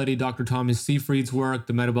started to study Dr. Thomas Seyfried's work,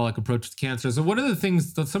 the metabolic approach to cancer. So what are the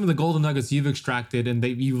things, some of the golden nuggets you've extracted and that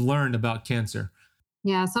you've learned about cancer?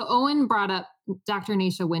 Yeah. So Owen brought up Dr.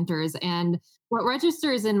 Nasha Winters, and what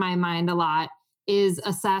registers in my mind a lot is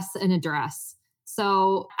assess and address.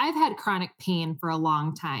 So I've had chronic pain for a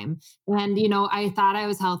long time, and I thought I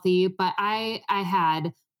was healthy, but I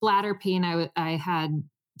had bladder pain. I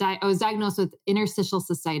was diagnosed with interstitial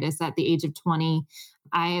cystitis at the age of 20.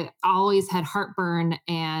 I always had heartburn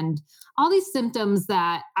and all these symptoms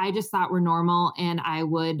that I just thought were normal, and I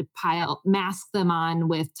would mask them on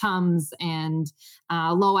with Tums and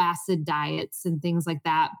low acid diets and things like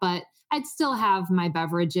that. But I'd still have my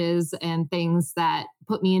beverages and things that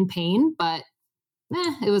put me in pain, but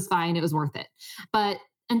it was fine. It was worth it. But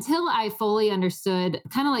until I fully understood,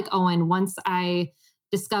 kind of like Owen, once I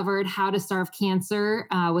discovered how to starve cancer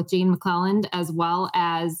with Jane McClelland, as well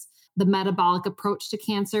as the metabolic approach to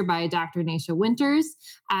cancer by Dr. Nasha Winters,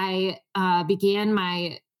 I began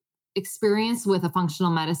my experience with a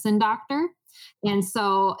functional medicine doctor. And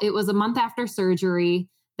so it was a month after surgery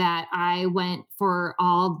that I went for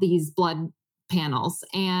all these blood panels.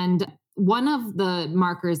 And one of the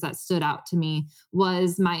markers that stood out to me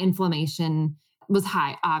was my inflammation was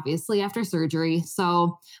high, obviously, after surgery.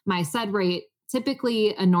 So my SED rate,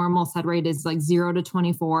 typically a normal SED rate is like 0 to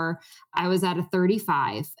 24. I was at a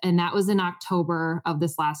 35, and that was in October of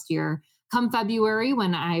this last year. Come February,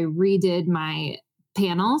 when I redid my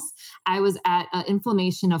panels, I was at an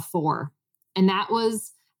inflammation of 4. And that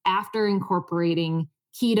was after incorporating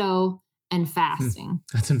keto and fasting.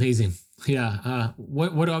 That's amazing. Yeah.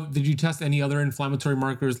 What did you test any other inflammatory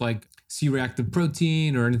markers like C-reactive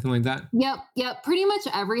protein or anything like that? Yep. Pretty much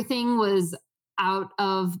everything was out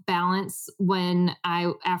of balance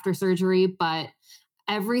after surgery, but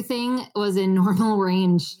everything was in normal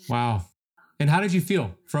range. Wow. And how did you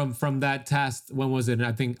feel from that test? When was it?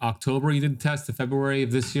 I think October you did the test, to February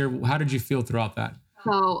of this year. How did you feel throughout that?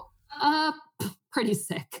 So, pretty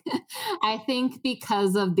sick. I think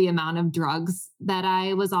because of the amount of drugs that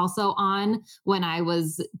I was also on when I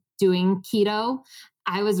was doing keto,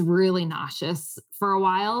 I was really nauseous for a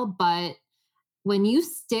while. But when you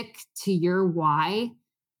stick to your why,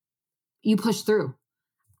 you push through.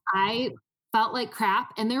 I felt like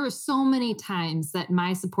crap. And there were so many times that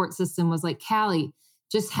my support system was like, Callie,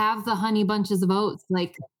 just have the honey bunches of oats.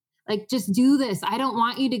 Like just do this. I don't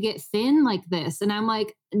want you to get thin like this. And I'm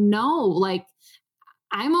like, no, like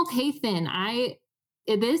I'm okay thin.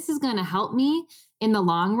 This is going to help me in the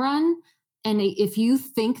long run. And if you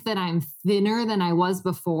think that I'm thinner than I was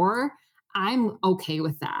before, I'm okay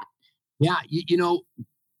with that. Yeah.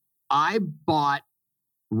 I bought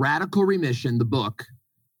Radical Remission, the book,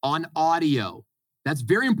 on audio. That's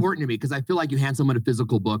very important to me because I feel like you hand someone a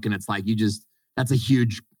physical book and it's like that's a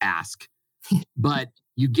huge ask. But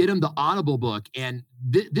you get them the Audible book, and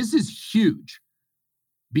this is huge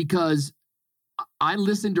because I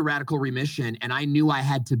listened to Radical Remission and I knew I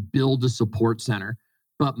had to build a support center.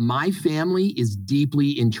 But my family is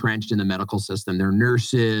deeply entrenched in the medical system. They're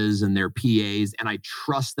nurses and they're PAs, and I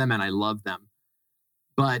trust them and I love them.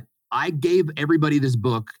 But I gave everybody this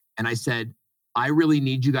book and I said, I really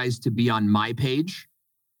need you guys to be on my page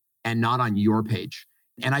and not on your page.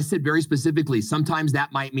 And I said very specifically, sometimes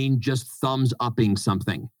that might mean just thumbs upping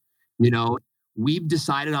something. We've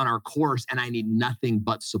decided on our course and I need nothing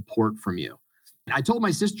but support from you. And I told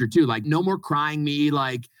my sister too, like, no more crying me,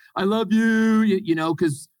 like, I love you,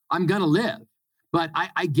 because I'm going to live. But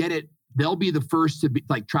I get it. They'll be the first to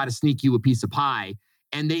try to sneak you a piece of pie.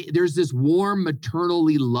 And there's this warm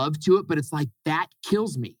maternally love to it, but it's like, that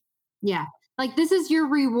kills me. Yeah. Like, this is your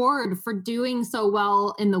reward for doing so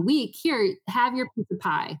well in the week. Here, have your piece of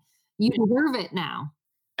pie. You deserve it now.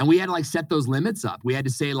 And we had to set those limits up. We had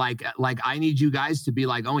to say like, I need you guys to be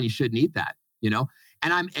like, oh, and you shouldn't eat that,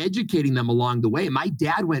 And I'm educating them along the way. My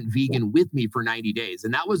dad went vegan with me for 90 days.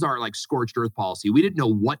 And that was our scorched earth policy. We didn't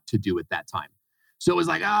know what to do at that time. So it was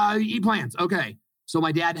like, eat plants. Okay. So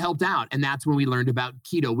my dad helped out. And that's when we learned about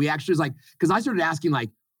keto. We actually was because I started asking well,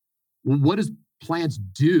 what does plants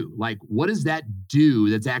do? What does that do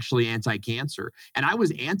that's actually anti-cancer? And I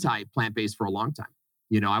was anti-plant-based for a long time.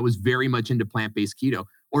 I was very much into plant-based keto,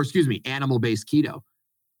 animal-based keto.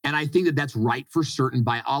 And I think that that's right for certain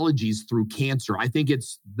biologies through cancer. I think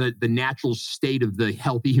it's the natural state of the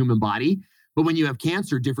healthy human body. But when you have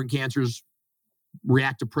cancer, different cancers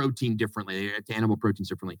react to protein differently. They react to animal proteins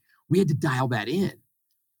differently. We had to dial that in.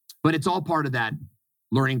 But it's all part of that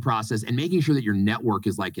learning process and making sure that your network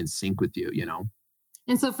is in sync with you,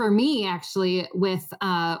 And so for me, actually, with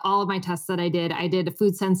all of my tests that I did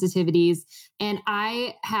food sensitivities, and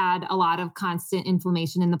I had a lot of constant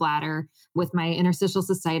inflammation in the bladder with my interstitial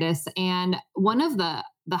cystitis. And one of the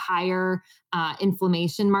higher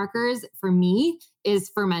inflammation markers for me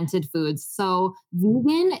is fermented foods. So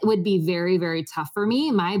vegan would be very, very tough for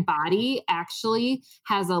me. My body actually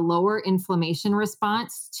has a lower inflammation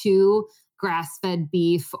response to grass-fed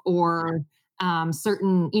beef or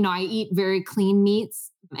certain, I eat very clean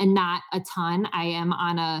meats and not a ton. I am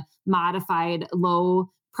on a modified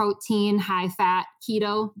low protein, high fat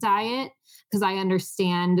keto diet because I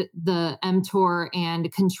understand the mTOR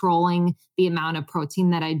and controlling the amount of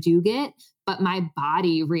protein that I do get. But my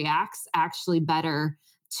body reacts actually better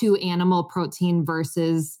to animal protein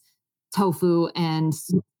versus tofu and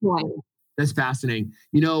soy. That's fascinating.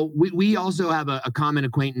 We also have a common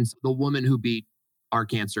acquaintance, the woman who beat our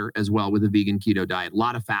cancer as well with a vegan keto diet, a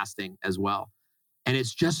lot of fasting as well. And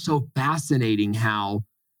it's just so fascinating how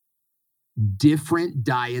different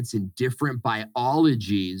diets and different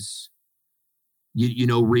biologies,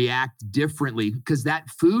 react differently because that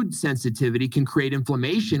food sensitivity can create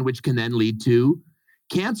inflammation, which can then lead to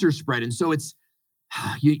cancer spread. And so it's,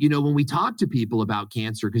 when we talk to people about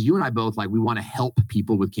cancer, because you and I both we want to help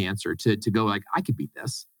people with cancer to go I could beat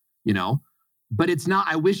this, but it's not.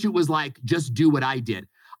 I wish it was just do what I did.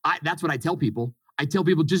 That's what I tell people. I tell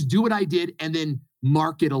people just do what I did and then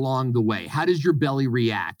mark it along the way. How does your belly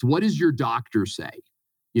react? What does your doctor say?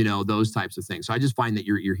 Those types of things. So I just find that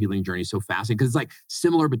your healing journey is so fascinating because it's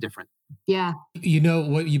similar but different. Yeah.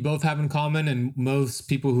 What you both have in common, and most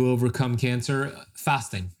people who overcome cancer,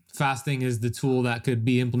 fasting. Fasting is the tool that could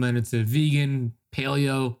be implemented to vegan,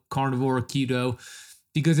 paleo, carnivore, keto,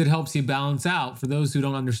 because it helps you balance out. For those who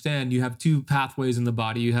don't understand, you have two pathways in the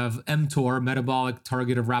body. You have mTOR, metabolic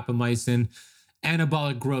target of rapamycin,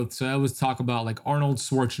 anabolic growth. So I always talk about Arnold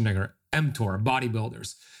Schwarzenegger, mTOR,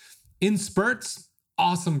 bodybuilders. In spurts,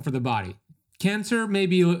 awesome for the body. Cancer,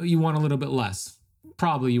 maybe you want a little bit less.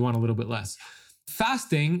 Probably you want a little bit less.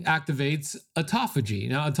 Fasting activates autophagy.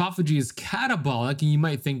 Now, autophagy is catabolic, and you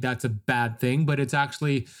might think that's a bad thing, but it's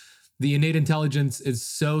actually the innate intelligence is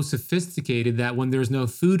so sophisticated that when there's no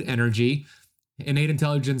food energy, innate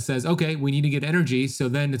intelligence says, okay, we need to get energy. So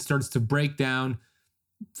then it starts to break down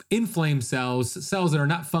inflamed cells that are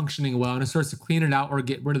not functioning well, and it starts to clean it out or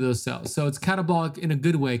get rid of those cells. So it's catabolic in a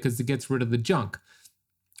good way because it gets rid of the junk.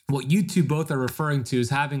 What you two both are referring to is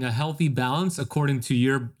having a healthy balance according to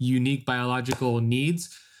your unique biological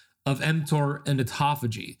needs of mTOR and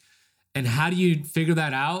autophagy. And how do you figure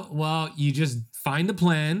that out? Well, you just find a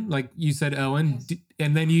plan, like you said, Owen,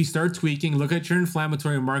 and then you start tweaking, look at your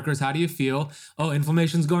inflammatory markers. How do you feel? Oh,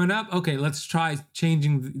 inflammation's going up. Okay, let's try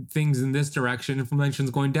changing things in this direction. Inflammation's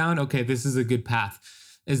going down. Okay, this is a good path.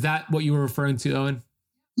 Is that what you were referring to, Owen?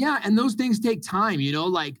 Yeah, and those things take time,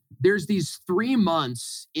 there's these 3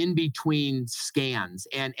 months in between scans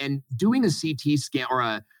and doing a CT scan or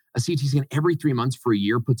a CT scan every 3 months for a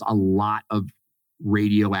year puts a lot of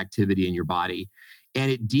radioactivity in your body, and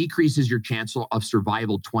it decreases your chance of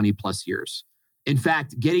survival 20 plus years. In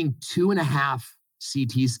fact, getting 2.5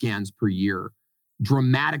 CT scans per year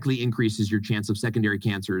dramatically increases your chance of secondary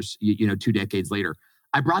cancers, 2 decades later.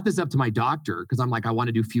 I brought this up to my doctor because I'm I want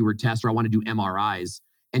to do fewer tests or I want to do MRIs.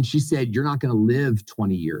 And she said, you're not going to live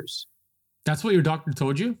 20 years. That's what your doctor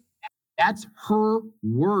told you? That's her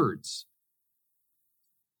words.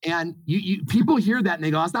 And you people hear that and they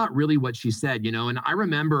go, that's not really what she said, And I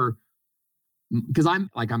remember, because I'm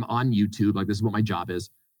on YouTube, this is what my job is.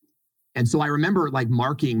 And so I remember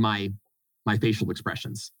marking my facial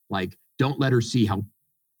expressions, don't let her see how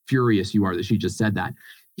furious you are that she just said that.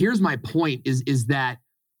 Here's my point is that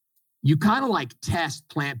you kind of test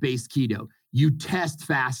plant-based keto. You test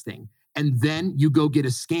fasting, and then you go get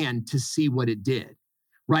a scan to see what it did,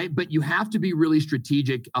 right? But you have to be really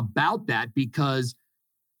strategic about that because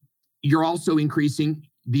you're also increasing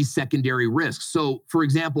these secondary risks. So, for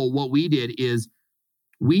example, what we did is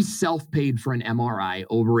we self-paid for an MRI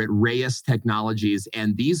over at Reyes Technologies,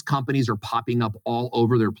 and these companies are popping up all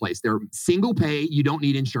over their place. They're single pay, you don't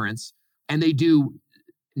need insurance, and they do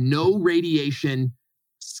no radiation.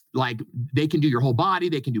 They can do your whole body,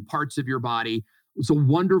 they can do parts of your body. It's a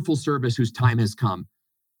wonderful service whose time has come.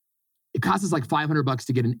 It costs us $500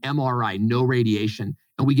 to get an MRI, no radiation,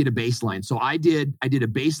 and we get a baseline. So I did a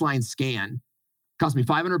baseline scan, cost me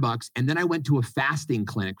 $500, and then I went to a fasting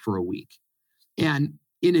clinic for a week. And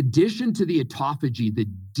in addition to the autophagy, the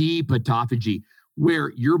deep autophagy,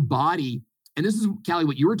 where your body, and this is, Callie,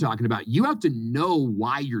 what you were talking about, you have to know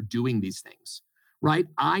why you're doing these things. Right?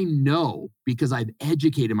 I know because I've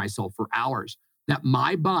educated myself for hours. that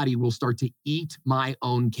my body will start to eat my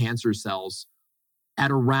own cancer cells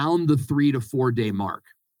at around the 3 to 4 day mark.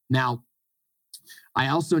 Now, I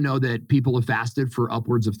also know that people have fasted for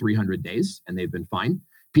upwards of 300 days and they've been fine.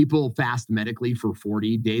 People fast medically for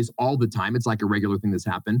 40 days all the time. It's like a regular thing that's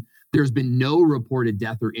happened. There's been no reported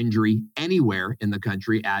death or injury anywhere in the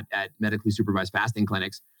country at medically supervised fasting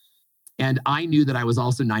clinics. And I knew that I was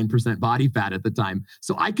also 9% body fat at the time.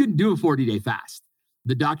 So I couldn't do a 40-day fast.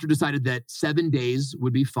 The doctor decided that 7 days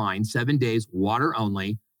would be fine. 7 days, water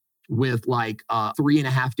only, with like a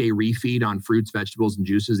 3.5 day refeed on fruits, vegetables, and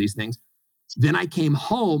juices, these things. Then I came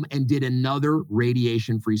home and did another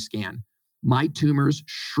radiation-free scan. My tumors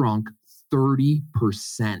shrunk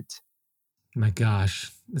 30%. My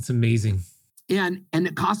gosh, that's amazing. And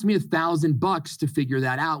it cost me $1,000 to figure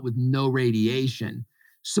that out with no radiation.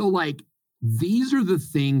 So like, these are the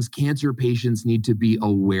things cancer patients need to be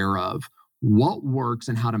aware of, what works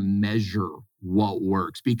and how to measure what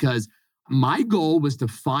works. Because my goal was to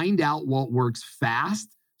find out what works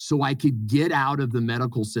fast so I could get out of the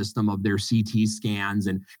medical system of their CT scans.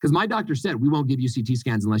 And because my doctor said, we won't give you CT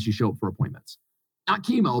scans unless you show up for appointments. Not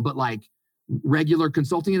chemo, but like regular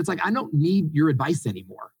consulting. And it's like, I don't need your advice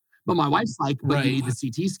anymore. But my wife's like, but you need the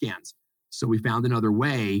CT scans. So we found another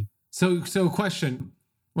way. So question,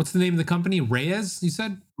 what's the name of the company? Reyes, you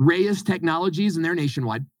said? Reyes Technologies, and they're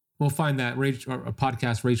nationwide. We'll find that. Rachel, a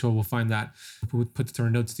podcast, Rachel will find that. We'll put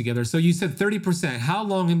our notes together. So you said 30%. How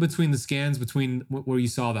long in between the scans between where you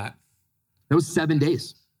saw that? It was 7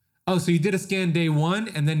 days. Oh, so you did a scan day 1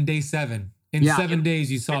 and then day 7. In 7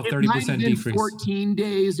 days, you saw 30% decrease. 14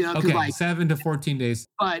 days. You know, okay, like, 7 to 14 days.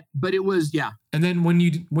 But it was, yeah. And then when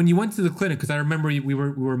you went to the clinic, because I remember you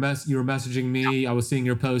were messaging me, I was seeing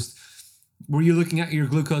your post. Were you looking at your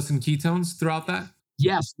glucose and ketones throughout that?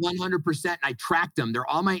 Yes, 100%. I tracked them. They're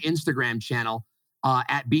on my Instagram channel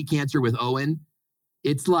at Beat Cancer with Owen.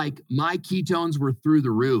 It's like my ketones were through the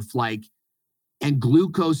roof. Like, and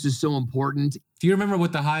glucose is so important. Do you remember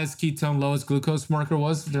what the highest ketone, lowest glucose marker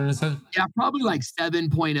was during this? Yeah, probably like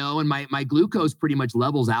 7.0, and my glucose pretty much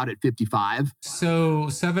levels out at 55. So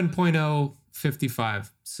 7.0,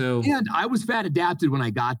 55. So, and I was fat adapted when I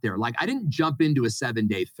got there. Like, I didn't jump into a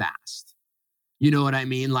 7-day fast. You know what I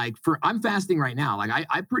mean? Like, I'm fasting right now. Like,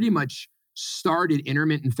 I pretty much started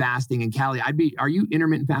intermittent fasting. And Callie, are you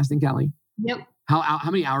intermittent fasting, Callie? Yep. How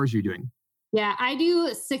many hours are you doing? Yeah, I do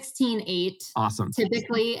 16/8. Awesome.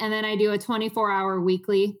 Typically, and then I do a 24-hour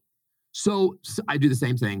weekly. So I do the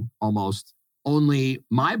same thing almost. Only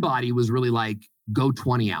my body was really like, go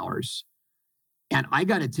 20 hours. And I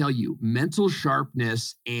got to tell you, mental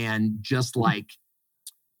sharpness and just like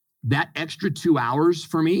that extra 2 hours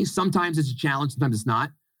for me, sometimes it's a challenge, sometimes it's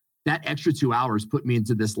not. That extra 2 hours put me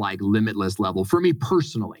into this like limitless level for me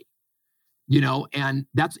personally. You know, and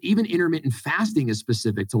that's even intermittent fasting is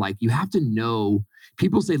specific to like, you have to know,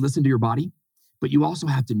 people say, listen to your body, but you also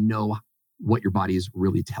have to know what your body is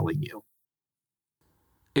really telling you.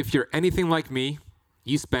 If you're anything like me,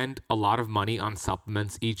 you spend a lot of money on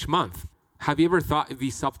supplements each month. Have you ever thought if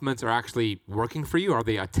these supplements are actually working for you? Are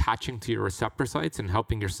they attaching to your receptor sites and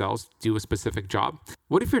helping your cells do a specific job?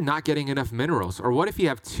 What if you're not getting enough minerals? Or what if you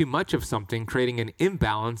have too much of something, creating an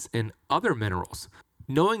imbalance in other minerals?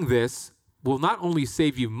 Knowing this will not only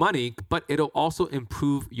save you money, but it'll also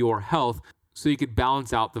improve your health so you could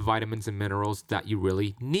balance out the vitamins and minerals that you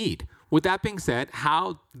really need. With that being said,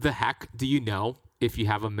 how the heck do you know if you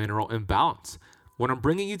have a mineral imbalance? What I'm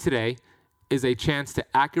bringing you today is a chance to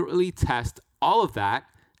accurately test all of that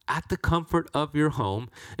at the comfort of your home.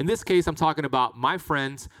 In this case, I'm talking about my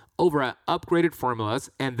friends over at Upgraded Formulas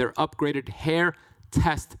and their upgraded hair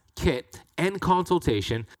test kit and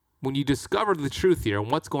consultation. When you discover the truth here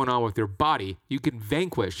and what's going on with your body, you can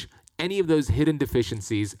vanquish any of those hidden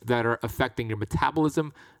deficiencies that are affecting your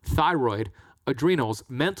metabolism, thyroid, adrenals,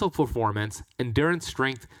 mental performance, endurance,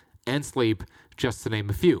 strength, and sleep, just to name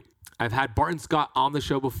a few. I've had Barton Scott on the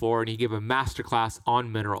show before, and he gave a masterclass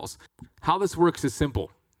on minerals. How this works is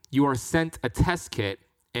simple. You are sent a test kit,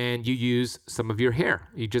 and you use some of your hair.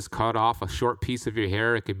 You just cut off a short piece of your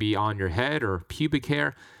hair. It could be on your head or pubic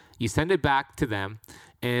hair. You send it back to them,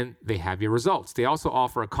 and they have your results. They also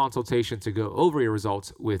offer a consultation to go over your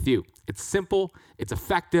results with you. It's simple, it's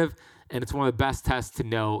effective, and it's one of the best tests to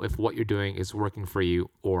know if what you're doing is working for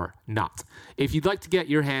you or not. If you'd like to get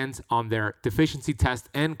your hands on their deficiency test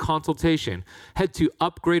and consultation, head to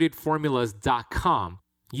upgradedformulas.com.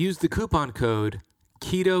 Use the coupon code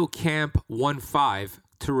KETOCAMP15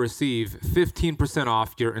 to receive 15%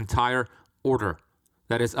 off your entire order.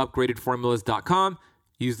 That is upgradedformulas.com.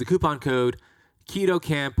 Use the coupon code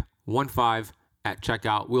KETOCAMP15 at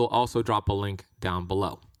checkout. We'll also drop a link down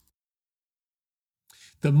below.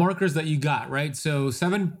 the markers that you got, right? So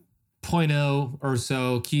 7.0 or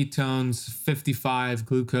so ketones, 55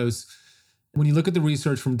 glucose. When you look at the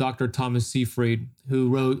research from Dr. Thomas Seyfried, who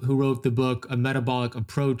wrote the book A Metabolic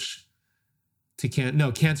Approach to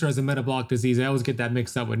Cancer as a Metabolic Disease. I always get that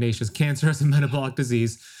mixed up with Nations. Cancer as a Metabolic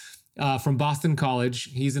Disease, from Boston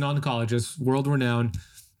College. He's an oncologist, world renowned.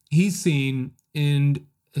 He's seen in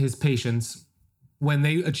his patients, when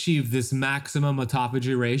they achieve this maximum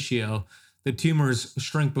autophagy ratio, the tumors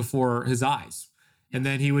shrink before his eyes. And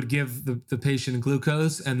then he would give the patient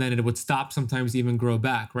glucose, and then it would stop, sometimes even grow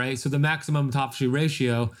back, right? So the maximum autophagy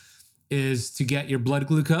ratio is to get your blood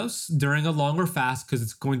glucose during a longer fast, because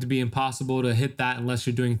it's going to be impossible to hit that unless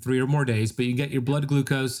you're doing 3 or more days. But you get your blood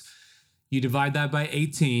glucose, you divide that by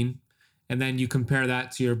 18, and then you compare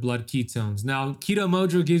that to your blood ketones. Now, Keto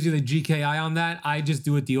Mojo gives you the GKI on that. I just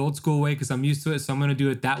do it the old school way because I'm used to it. So I'm going to do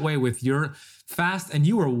it that way with your fast. And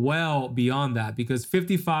you are well beyond that, because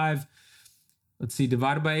 55, let's see,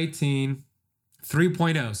 divided by 18,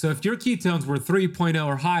 3.0. So if your ketones were 3.0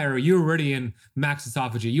 or higher, you're already in max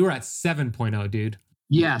autophagy. You were at 7.0, dude.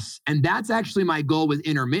 Yes. And that's actually my goal with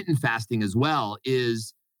intermittent fasting as well,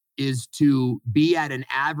 is to be at an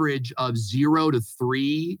average of 0 to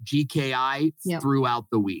 3 GKI throughout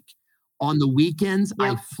the week. On the weekends,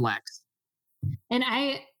 I flex. And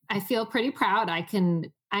I feel pretty proud. I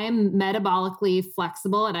am metabolically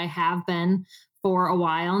flexible, and I have been for a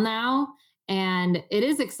while now. And it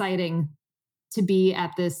is exciting to be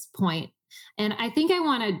at this point. And I think I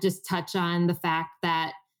want to just touch on the fact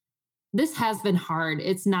that this has been hard.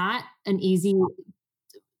 It's not an easy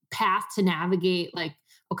path to navigate. Like,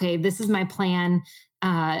 okay, this is my plan.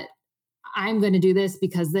 I'm going to do this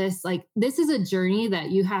because this is a journey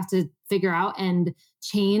that you have to figure out and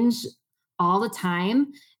change all the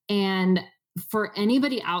time. And for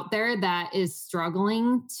anybody out there that is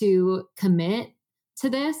struggling to commit to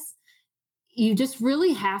this, you just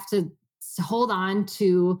really have to hold on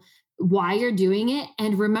to why you're doing it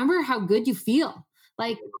and remember how good you feel.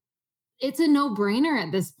 Like, it's a no-brainer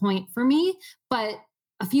at this point for me. But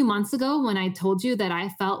a few months ago, when I told you that I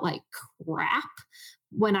felt like crap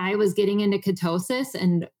when I was getting into ketosis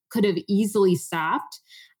and could have easily stopped,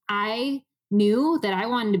 I knew that I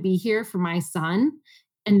wanted to be here for my son.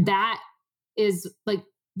 And that is like,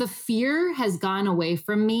 the fear has gone away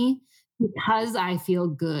from me because I feel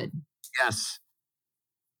good. Yes.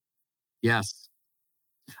 Yes.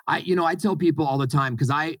 I tell people all the time,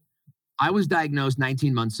 because I was diagnosed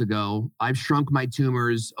 19 months ago. I've shrunk my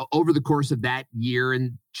tumors over the course of that year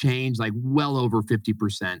and change, like well over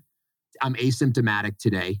 50%. I'm asymptomatic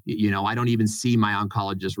today. I don't even see my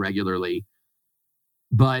oncologist regularly.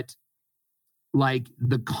 But like,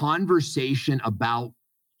 the conversation about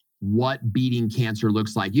what beating cancer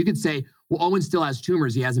looks like, you could say, well, Owen still has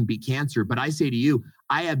tumors. He hasn't beat cancer. But I say to you,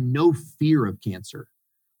 I have no fear of cancer,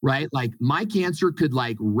 right? Like, my cancer could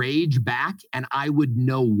like rage back and I would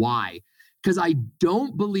know why. Because I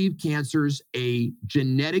don't believe cancer's a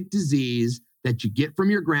genetic disease that you get from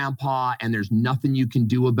your grandpa and there's nothing you can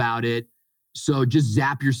do about it. So just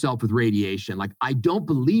zap yourself with radiation. Like, I don't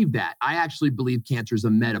believe that. I actually believe cancer is a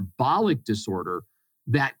metabolic disorder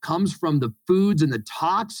that comes from the foods and the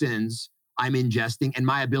toxins I'm ingesting and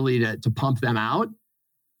my ability to pump them out.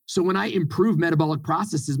 So when I improve metabolic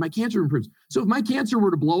processes, my cancer improves. So if my cancer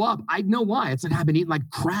were to blow up, I'd know why. It's like I've been eating like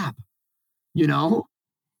crap, You know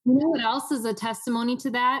what else is a testimony to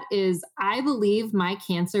that is I believe my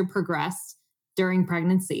cancer progressed during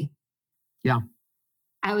pregnancy. Yeah.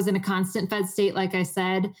 I was in a constant fed state, like I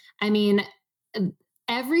said. I mean,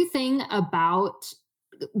 everything about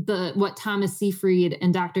what Thomas Seyfried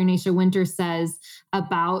and Dr. Nasha Winter says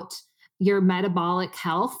about your metabolic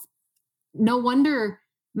health, no wonder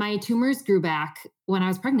my tumors grew back when I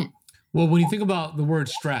was pregnant. Well, when you think about the word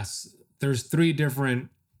stress, there's 3 different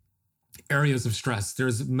areas of stress.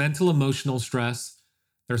 There's mental, emotional stress.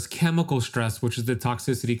 There's chemical stress, which is the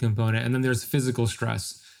toxicity component. And then there's physical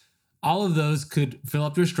stress. All of those could fill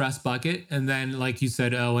up your stress bucket. And then, like you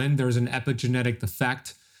said, Owen, there's an epigenetic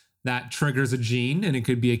effect that triggers a gene, and it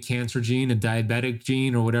could be a cancer gene, a diabetic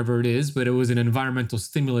gene, or whatever it is, but it was an environmental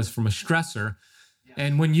stimulus from a stressor.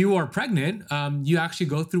 And when you are pregnant, you actually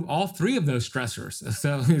go through all 3 of those stressors.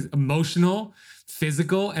 So emotional,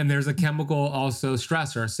 physical, and there's a chemical also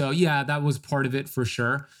stressor. So yeah, that was part of it for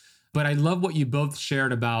sure. But I love what you both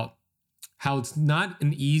shared about how it's not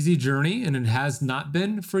an easy journey, and it has not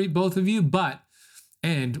been for both of you,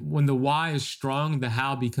 and when the why is strong, the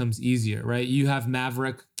how becomes easier, right? You have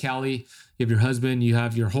Maverick, Callie, you have your husband, you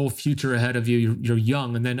have your whole future ahead of you. You're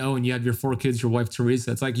young. And then, and you have your 4 kids, your wife, Teresa.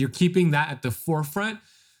 It's like you're keeping that at the forefront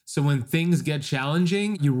So when things get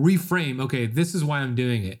challenging, you reframe, okay, this is why I'm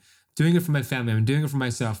doing it. Doing it for my family. I'm doing it for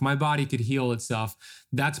myself. My body could heal itself.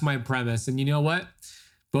 That's my premise. And you know what?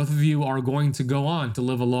 Both of you are going to go on to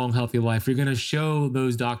live a long, healthy life. You're going to show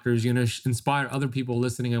those doctors, you're going to inspire other people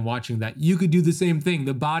listening and watching that you could do the same thing.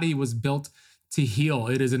 The body was built to heal.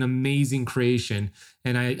 It is an amazing creation.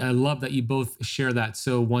 And I love that you both share that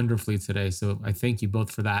so wonderfully today. So I thank you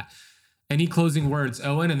both for that. Any closing words,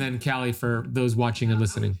 Owen, and then Callie for those watching and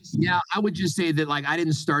listening? Yeah, I would just say that like I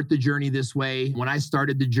didn't start the journey this way. When I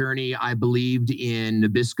started the journey, I believed in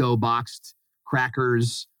Nabisco boxed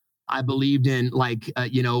crackers. I believed in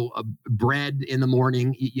bread in the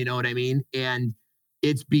morning. You know what I mean? And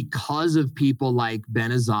it's because of people like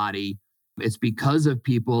Ben Azadi. It's because of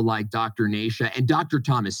people like Dr. Nasha and Dr.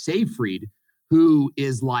 Thomas Seyfried, who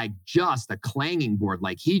is like just a clanging board.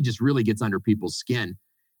 Like he just really gets under people's skin.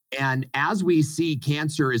 And as we see,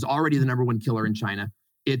 cancer is already the number one killer in China.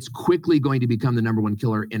 It's quickly going to become the number one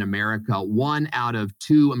killer in America. 1 out of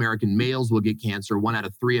 2 American males will get cancer. 1 out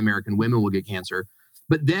of 3 American women will get cancer.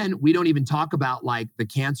 But then we don't even talk about like the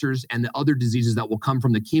cancers and the other diseases that will come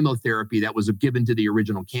from the chemotherapy that was given to the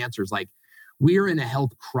original cancers. Like we are in a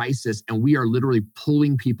health crisis and we are literally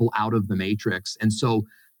pulling people out of the matrix. And so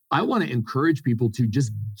I want to encourage people to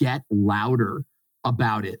just get louder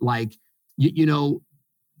about it. Like,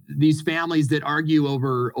 these families that argue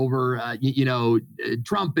over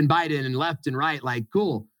Trump and Biden and left and right, like,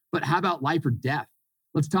 cool. But how about life or death?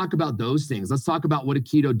 Let's talk about those things. Let's talk about what a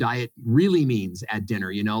keto diet really means at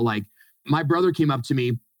dinner. Like my brother came up to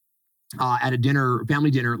me at a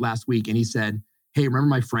family dinner last week, and he said, hey, remember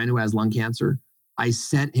my friend who has lung cancer? I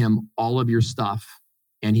sent him all of your stuff,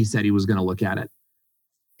 and he said he was going to look at it.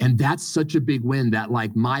 And that's such a big win that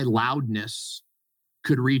like my loudness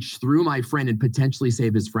could reach through my friend and potentially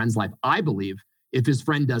save his friend's life. I believe if his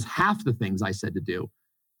friend does half the things I said to do,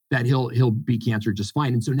 that he'll beat cancer just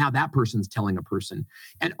fine. And so now that person's telling a person.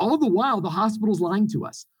 And all the while, the hospital's lying to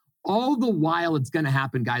us. All the while it's going to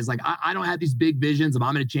happen, guys. Like I don't have these big visions of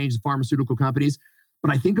I'm going to change the pharmaceutical companies.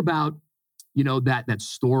 But I think about, that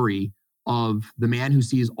story of the man who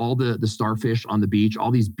sees all the starfish on the beach, all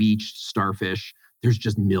these beached starfish. There's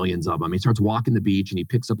just millions of them. He starts walking the beach and he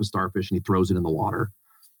picks up a starfish and he throws it in the water.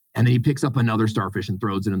 And then he picks up another starfish and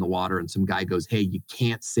throws it in the water. And some guy goes, hey, you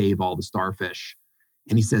can't save all the starfish.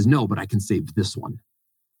 And he says, no, but I can save this one.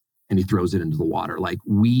 And he throws it into the water. Like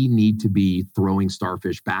we need to be throwing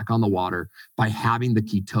starfish back on the water by having the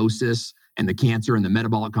ketosis and the cancer and the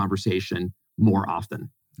metabolic conversation more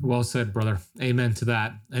often. Well said, brother. Amen to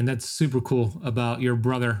that. And that's super cool about your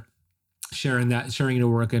brother sharing your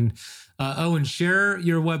work. And Owen, share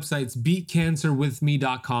your websites,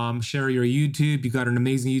 beatcancerwithme.com. Share your YouTube. You got an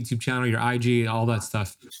amazing YouTube channel, your IG, all that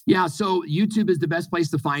stuff. Yeah, so YouTube is the best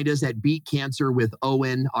place to find us at Beat Cancer with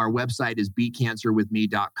Owen. Our website is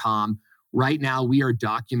beatcancerwithme.com. Right now, we are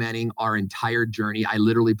documenting our entire journey. I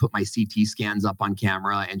literally put my CT scans up on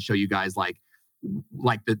camera and show you guys like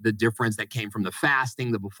the difference that came from the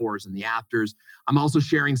fasting, the befores and the afters. I'm also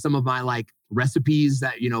sharing some of my like recipes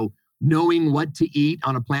that, knowing what to eat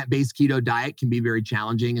on a plant-based keto diet can be very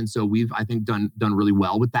challenging. And so we've, I think, done really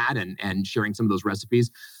well with that and sharing some of those recipes.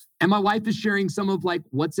 And my wife is sharing some of like,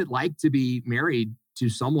 what's it like to be married to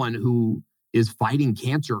someone who is fighting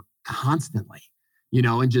cancer constantly,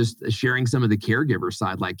 and just sharing some of the caregiver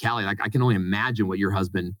side. Like Callie, like I can only imagine what your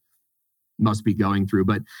husband must be going through,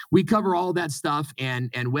 but we cover all that stuff. And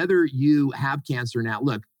whether you have cancer now,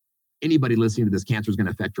 look, anybody listening to this, cancer is going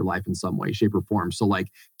to affect your life in some way, shape, or form. So like,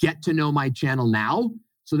 get to know my channel now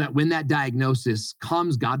so that when that diagnosis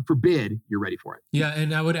comes, God forbid, you're ready for it. Yeah.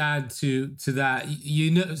 And I would add to that,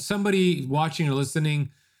 somebody watching or listening,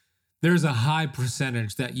 there's a high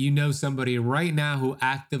percentage that somebody right now who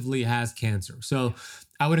actively has cancer. So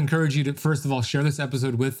I would encourage you to, first of all, share this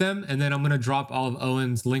episode with them. And then I'm going to drop all of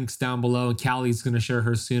Owen's links down below. And Callie's going to share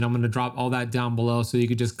hers soon. I'm going to drop all that down below so you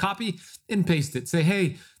could just copy and paste it. Say,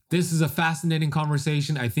 hey, this is a fascinating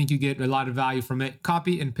conversation. I think you get a lot of value from it.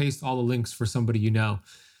 Copy and paste all the links for somebody you know.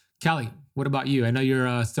 Callie, what about you? I know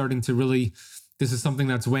you're starting to really, this is something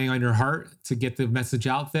that's weighing on your heart to get the message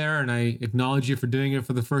out there. And I acknowledge you for doing it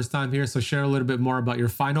for the first time here. So share a little bit more about your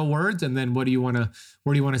final words. And then where do you want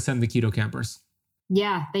to send the keto campers?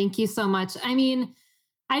 Yeah, thank you so much. I mean,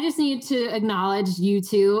 I just need to acknowledge you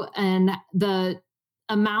two and the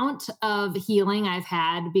amount of healing I've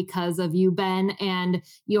had because of you, Ben, and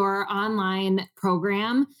your online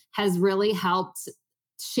program has really helped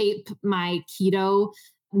shape my keto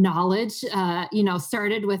knowledge.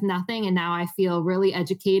 Started with nothing and now I feel really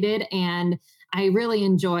educated and I really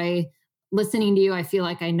enjoy listening to you. I feel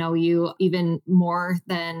like I know you even more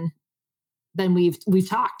than then we've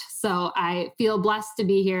talked. So I feel blessed to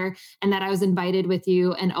be here and that I was invited with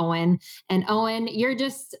you and Owen. And Owen, you're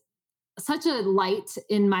just such a light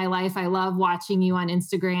in my life. I love watching you on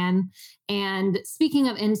Instagram. And speaking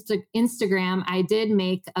of Instagram, I did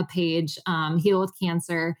make a page, Heal with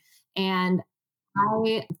Cancer. And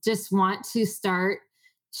I just want to start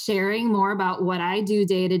sharing more about what I do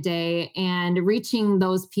day to day and reaching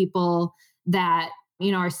those people that,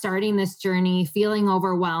 are starting this journey, feeling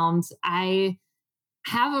overwhelmed. I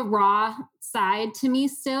have a raw side to me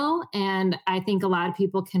still, and I think a lot of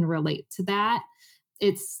people can relate to that.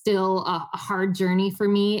 It's still a hard journey for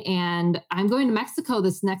me. And I'm going to Mexico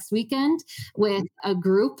this next weekend with a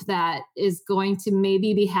group that is going to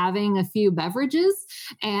maybe be having a few beverages.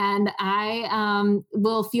 And I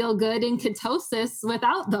will feel good in ketosis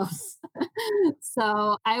without those.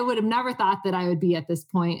 So I would have never thought that I would be at this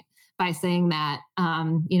point by saying that,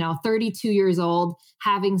 32 years old,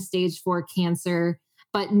 having stage 4 cancer,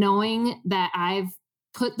 but knowing that I've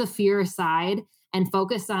put the fear aside and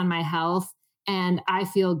focused on my health. And I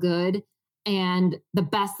feel good and the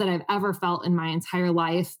best that I've ever felt in my entire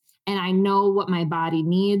life. And I know what my body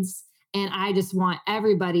needs. And I just want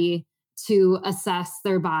everybody to assess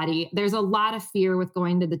their body. There's a lot of fear with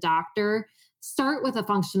going to the doctor. Start with a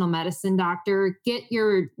functional medicine doctor, get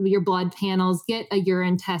your blood panels, get a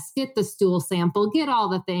urine test, get the stool sample, get all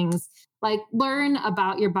the things, like learn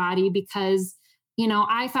about your body because,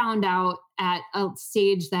 I found out at a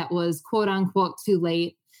stage that was quote unquote too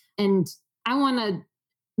late. And I want to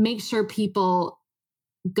make sure people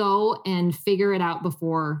go and figure it out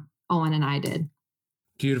before Owen and I did.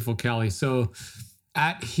 Beautiful, Kelly. So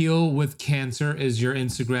at Heal with Cancer is your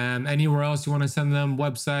Instagram. Anywhere else you want to send them,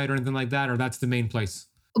 website or anything like that, or that's the main place?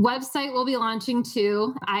 Website will be launching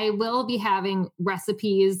too. I will be having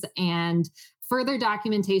recipes and further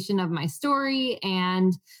documentation of my story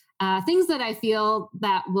and things that I feel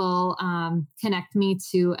that will connect me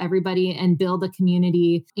to everybody and build a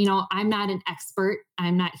community. I'm not an expert.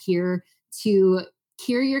 I'm not here to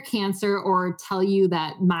cure your cancer or tell you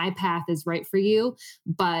that my path is right for you.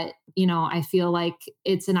 But, I feel like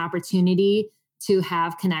it's an opportunity to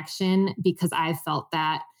have connection because I've felt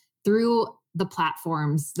that through the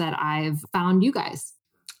platforms that I've found you guys.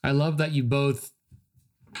 I love that you both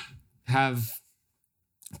have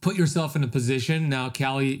put yourself in a position. Now,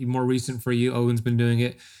 Callie, more recent for you, Owen's been doing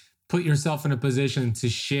it. Put yourself in a position to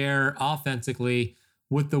share authentically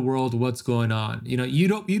with the world what's going on.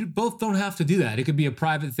 You both don't have to do that. It could be a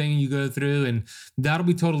private thing you go through and that'll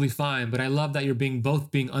be totally fine. But I love that you're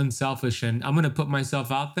both being unselfish, and I'm going to put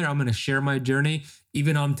myself out there. I'm going to share my journey,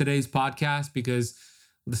 even on today's podcast, because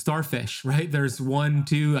the starfish, right? There's 1,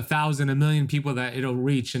 2, 1,000, 1 million people that it'll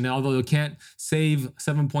reach. And although it can't save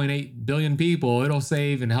 7.8 billion people, it'll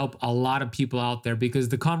save and help a lot of people out there, because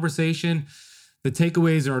the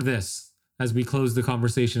takeaways are this as we close the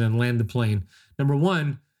conversation and land the plane. Number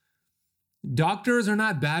one, doctors are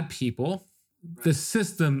not bad people. The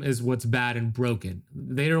system is what's bad and broken.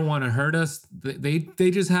 They don't want to hurt us. They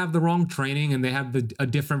just have the wrong training, and they have a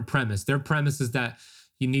different premise. Their premise is that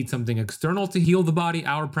you need something external to heal the body.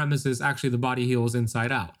 Our premise is actually the body heals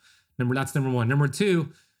inside out. That's number one. Number two,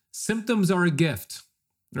 symptoms are a gift,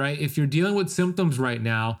 right? If you're dealing with symptoms right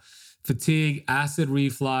now, fatigue, acid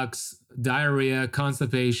reflux, diarrhea,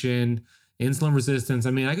 constipation, insulin resistance,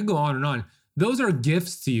 I could go on and on. Those are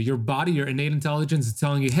gifts to you. Your body, your innate intelligence is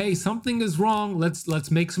telling you, hey, something is wrong.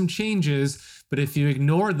 Let's make some changes. But if you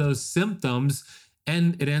ignore those symptoms,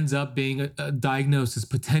 and it ends up being a diagnosis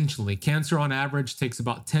potentially. Cancer on average takes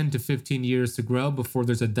about 10 to 15 years to grow before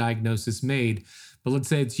there's a diagnosis made. But let's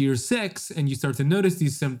say it's year 6 and you start to notice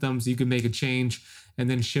these symptoms, you can make a change and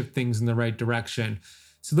then shift things in the right direction.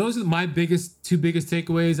 So those are my two biggest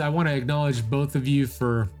takeaways. I want to acknowledge both of you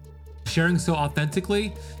for sharing so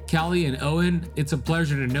authentically. Callie and Owen, it's a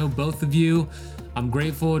pleasure to know both of you. I'm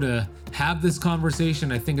grateful to have this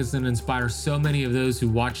conversation. I think it's going to inspire so many of those who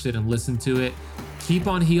watched it and listened to it. Keep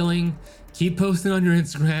on healing. Keep posting on your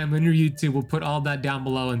Instagram and your YouTube. We'll put all that down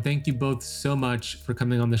below. And thank you both so much for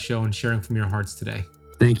coming on the show and sharing from your hearts today.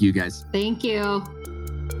 Thank you, guys. Thank you.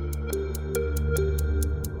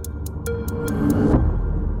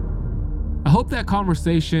 I hope that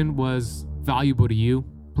conversation was valuable to you.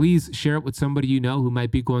 Please share it with somebody you know who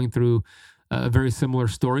might be going through a very similar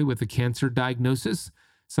story with a cancer diagnosis,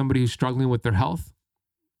 somebody who's struggling with their health.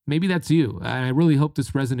 Maybe that's you. And I really hope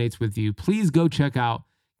this resonates with you. Please go check out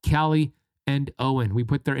Callie and Owen. We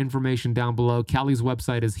put their information down below. Callie's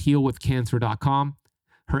website is healwithcancer.com.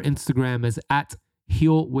 Her Instagram is at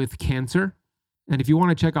healwithcancer. And if you want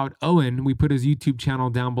to check out Owen, we put his YouTube channel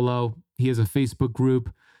down below. He has a Facebook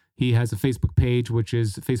group. He has a Facebook page, which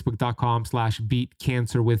is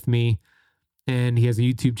facebook.com/beatcancerwithme. And he has a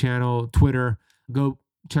YouTube channel, Twitter. Go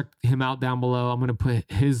check him out down below. I'm going to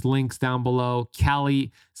put his links down below,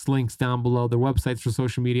 Callie's links down below, their websites for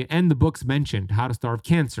social media, and the books mentioned, How to Starve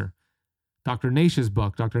Cancer, Dr. Naisha's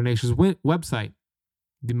book, Dr. Naisha's website,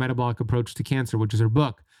 The Metabolic Approach to Cancer, which is her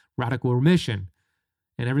book, Radical Remission.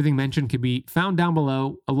 And everything mentioned can be found down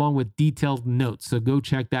below along with detailed notes. So go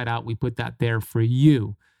check that out. We put that there for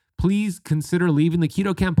you. Please consider leaving the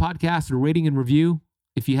Keto Camp podcast a rating and review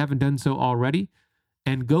if you haven't done so already.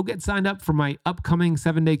 And go get signed up for my upcoming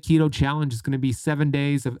 7-day keto challenge. It's going to be 7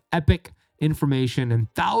 days of epic information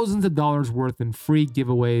and thousands of dollars worth in free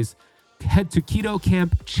giveaways. Head to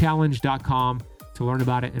ketocampchallenge.com to learn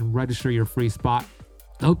about it and register your free spot.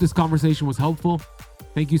 I hope this conversation was helpful.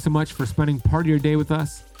 Thank you so much for spending part of your day with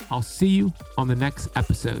us. I'll see you on the next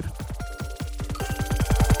episode.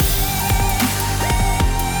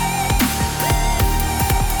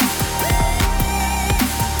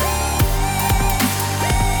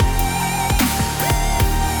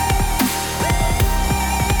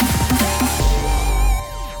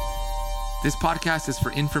 This podcast is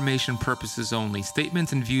for information purposes only.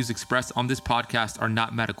 Statements and views expressed on this podcast are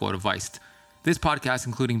not medical advice. This podcast,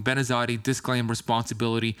 including Benazati, disclaim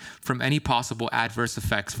responsibility from any possible adverse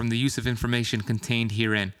effects from the use of information contained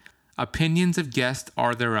herein. Opinions of guests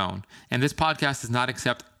are their own, and this podcast does not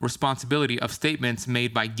accept responsibility of statements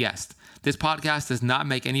made by guests. This podcast does not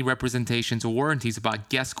make any representations or warranties about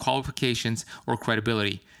guest qualifications or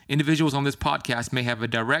credibility. Individuals on this podcast may have a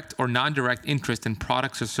direct or non-direct interest in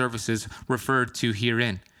products or services referred to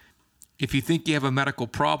herein. If you think you have a medical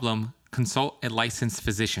problem, consult a licensed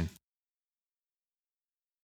physician.